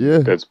it. Yeah.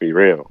 Let's be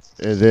real.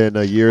 And then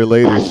a year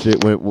later,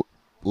 shit went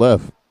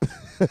left.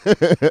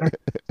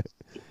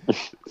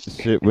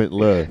 Shit went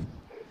left.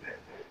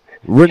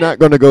 We're not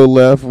going to go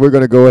left. We're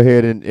going to go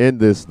ahead and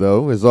end this,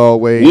 though. As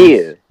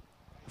always,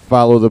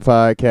 follow the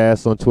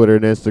podcast on Twitter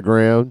and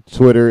Instagram.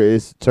 Twitter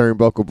is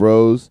Turnbuckle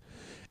Bros.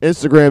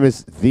 Instagram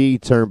is The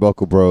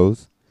Turnbuckle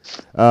Bros.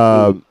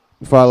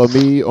 Follow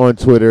me on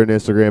Twitter and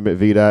Instagram at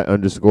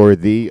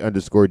v._the_DJ.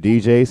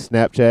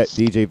 Snapchat,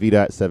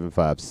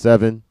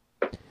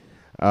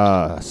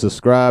 DJV.757.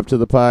 Subscribe to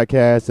the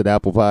podcast at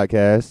Apple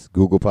Podcasts,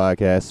 Google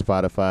Podcasts,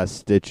 Spotify,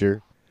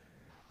 Stitcher,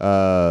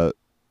 or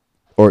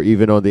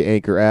even on the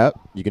Anchor app.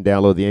 You can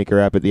download the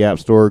Anchor app at the App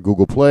Store,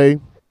 Google Play.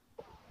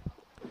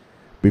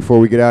 Before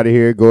we get out of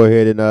here, go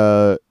ahead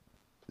and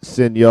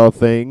send y'all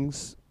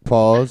things.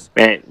 Pause.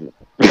 Man.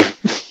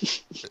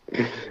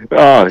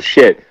 Oh,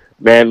 shit.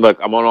 Man, look,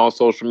 I'm on all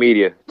social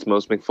media. It's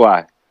Most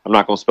McFly. I'm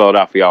not going to spell it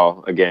out for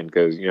y'all again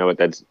because, you know what,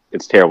 it's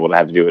terrible to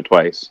have to do it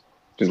twice.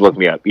 Just look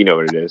me up. You know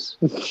what it is.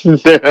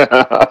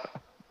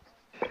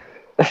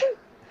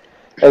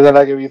 And then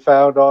I can be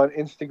found on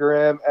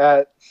Instagram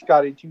at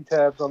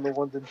Scotty2Tabs on the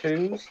ones and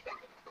twos.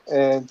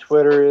 And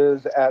Twitter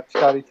is at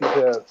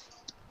Scotty2Tabs.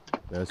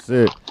 That's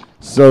it.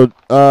 So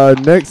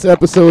next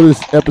episode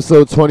is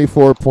episode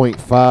 24.5.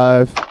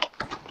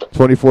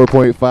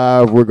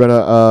 24.5, we're going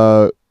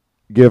to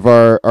give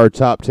our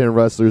top 10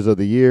 wrestlers of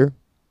the year.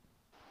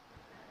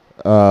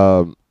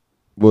 We'll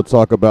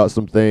talk about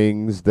some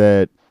things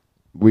that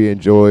we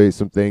enjoyed,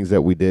 some things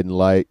that we didn't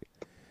like.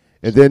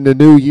 And then the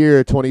new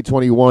year,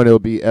 2021, it'll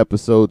be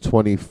episode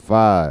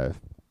 25.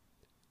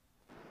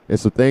 And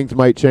some things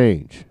might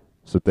change.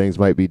 Some things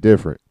might be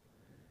different.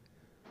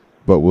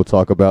 But we'll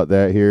talk about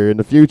that here in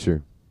the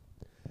future.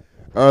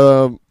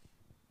 And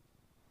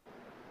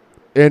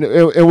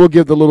we'll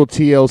give the little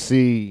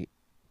TLC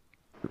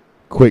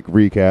quick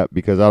recap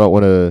because I don't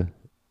want to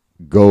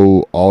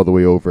go all the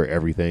way over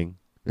everything.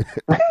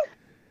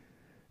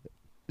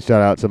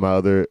 Shout out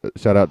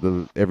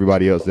to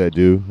everybody else that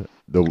do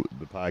the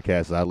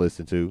podcasts I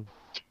listen to.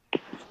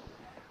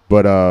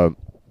 But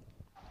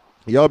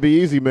y'all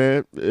be easy,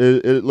 man.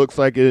 It looks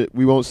like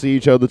we won't see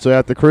each other till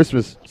after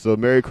Christmas. So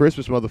Merry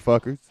Christmas,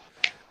 motherfuckers.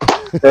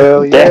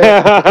 Hell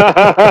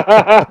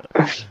yeah.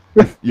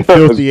 You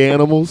filthy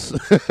animals.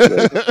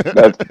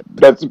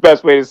 That's the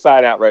best way to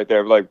sign out right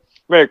there. Like,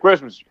 Merry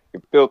Christmas,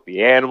 you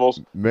filthy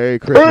animals. Merry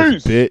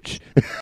Christmas, bitch.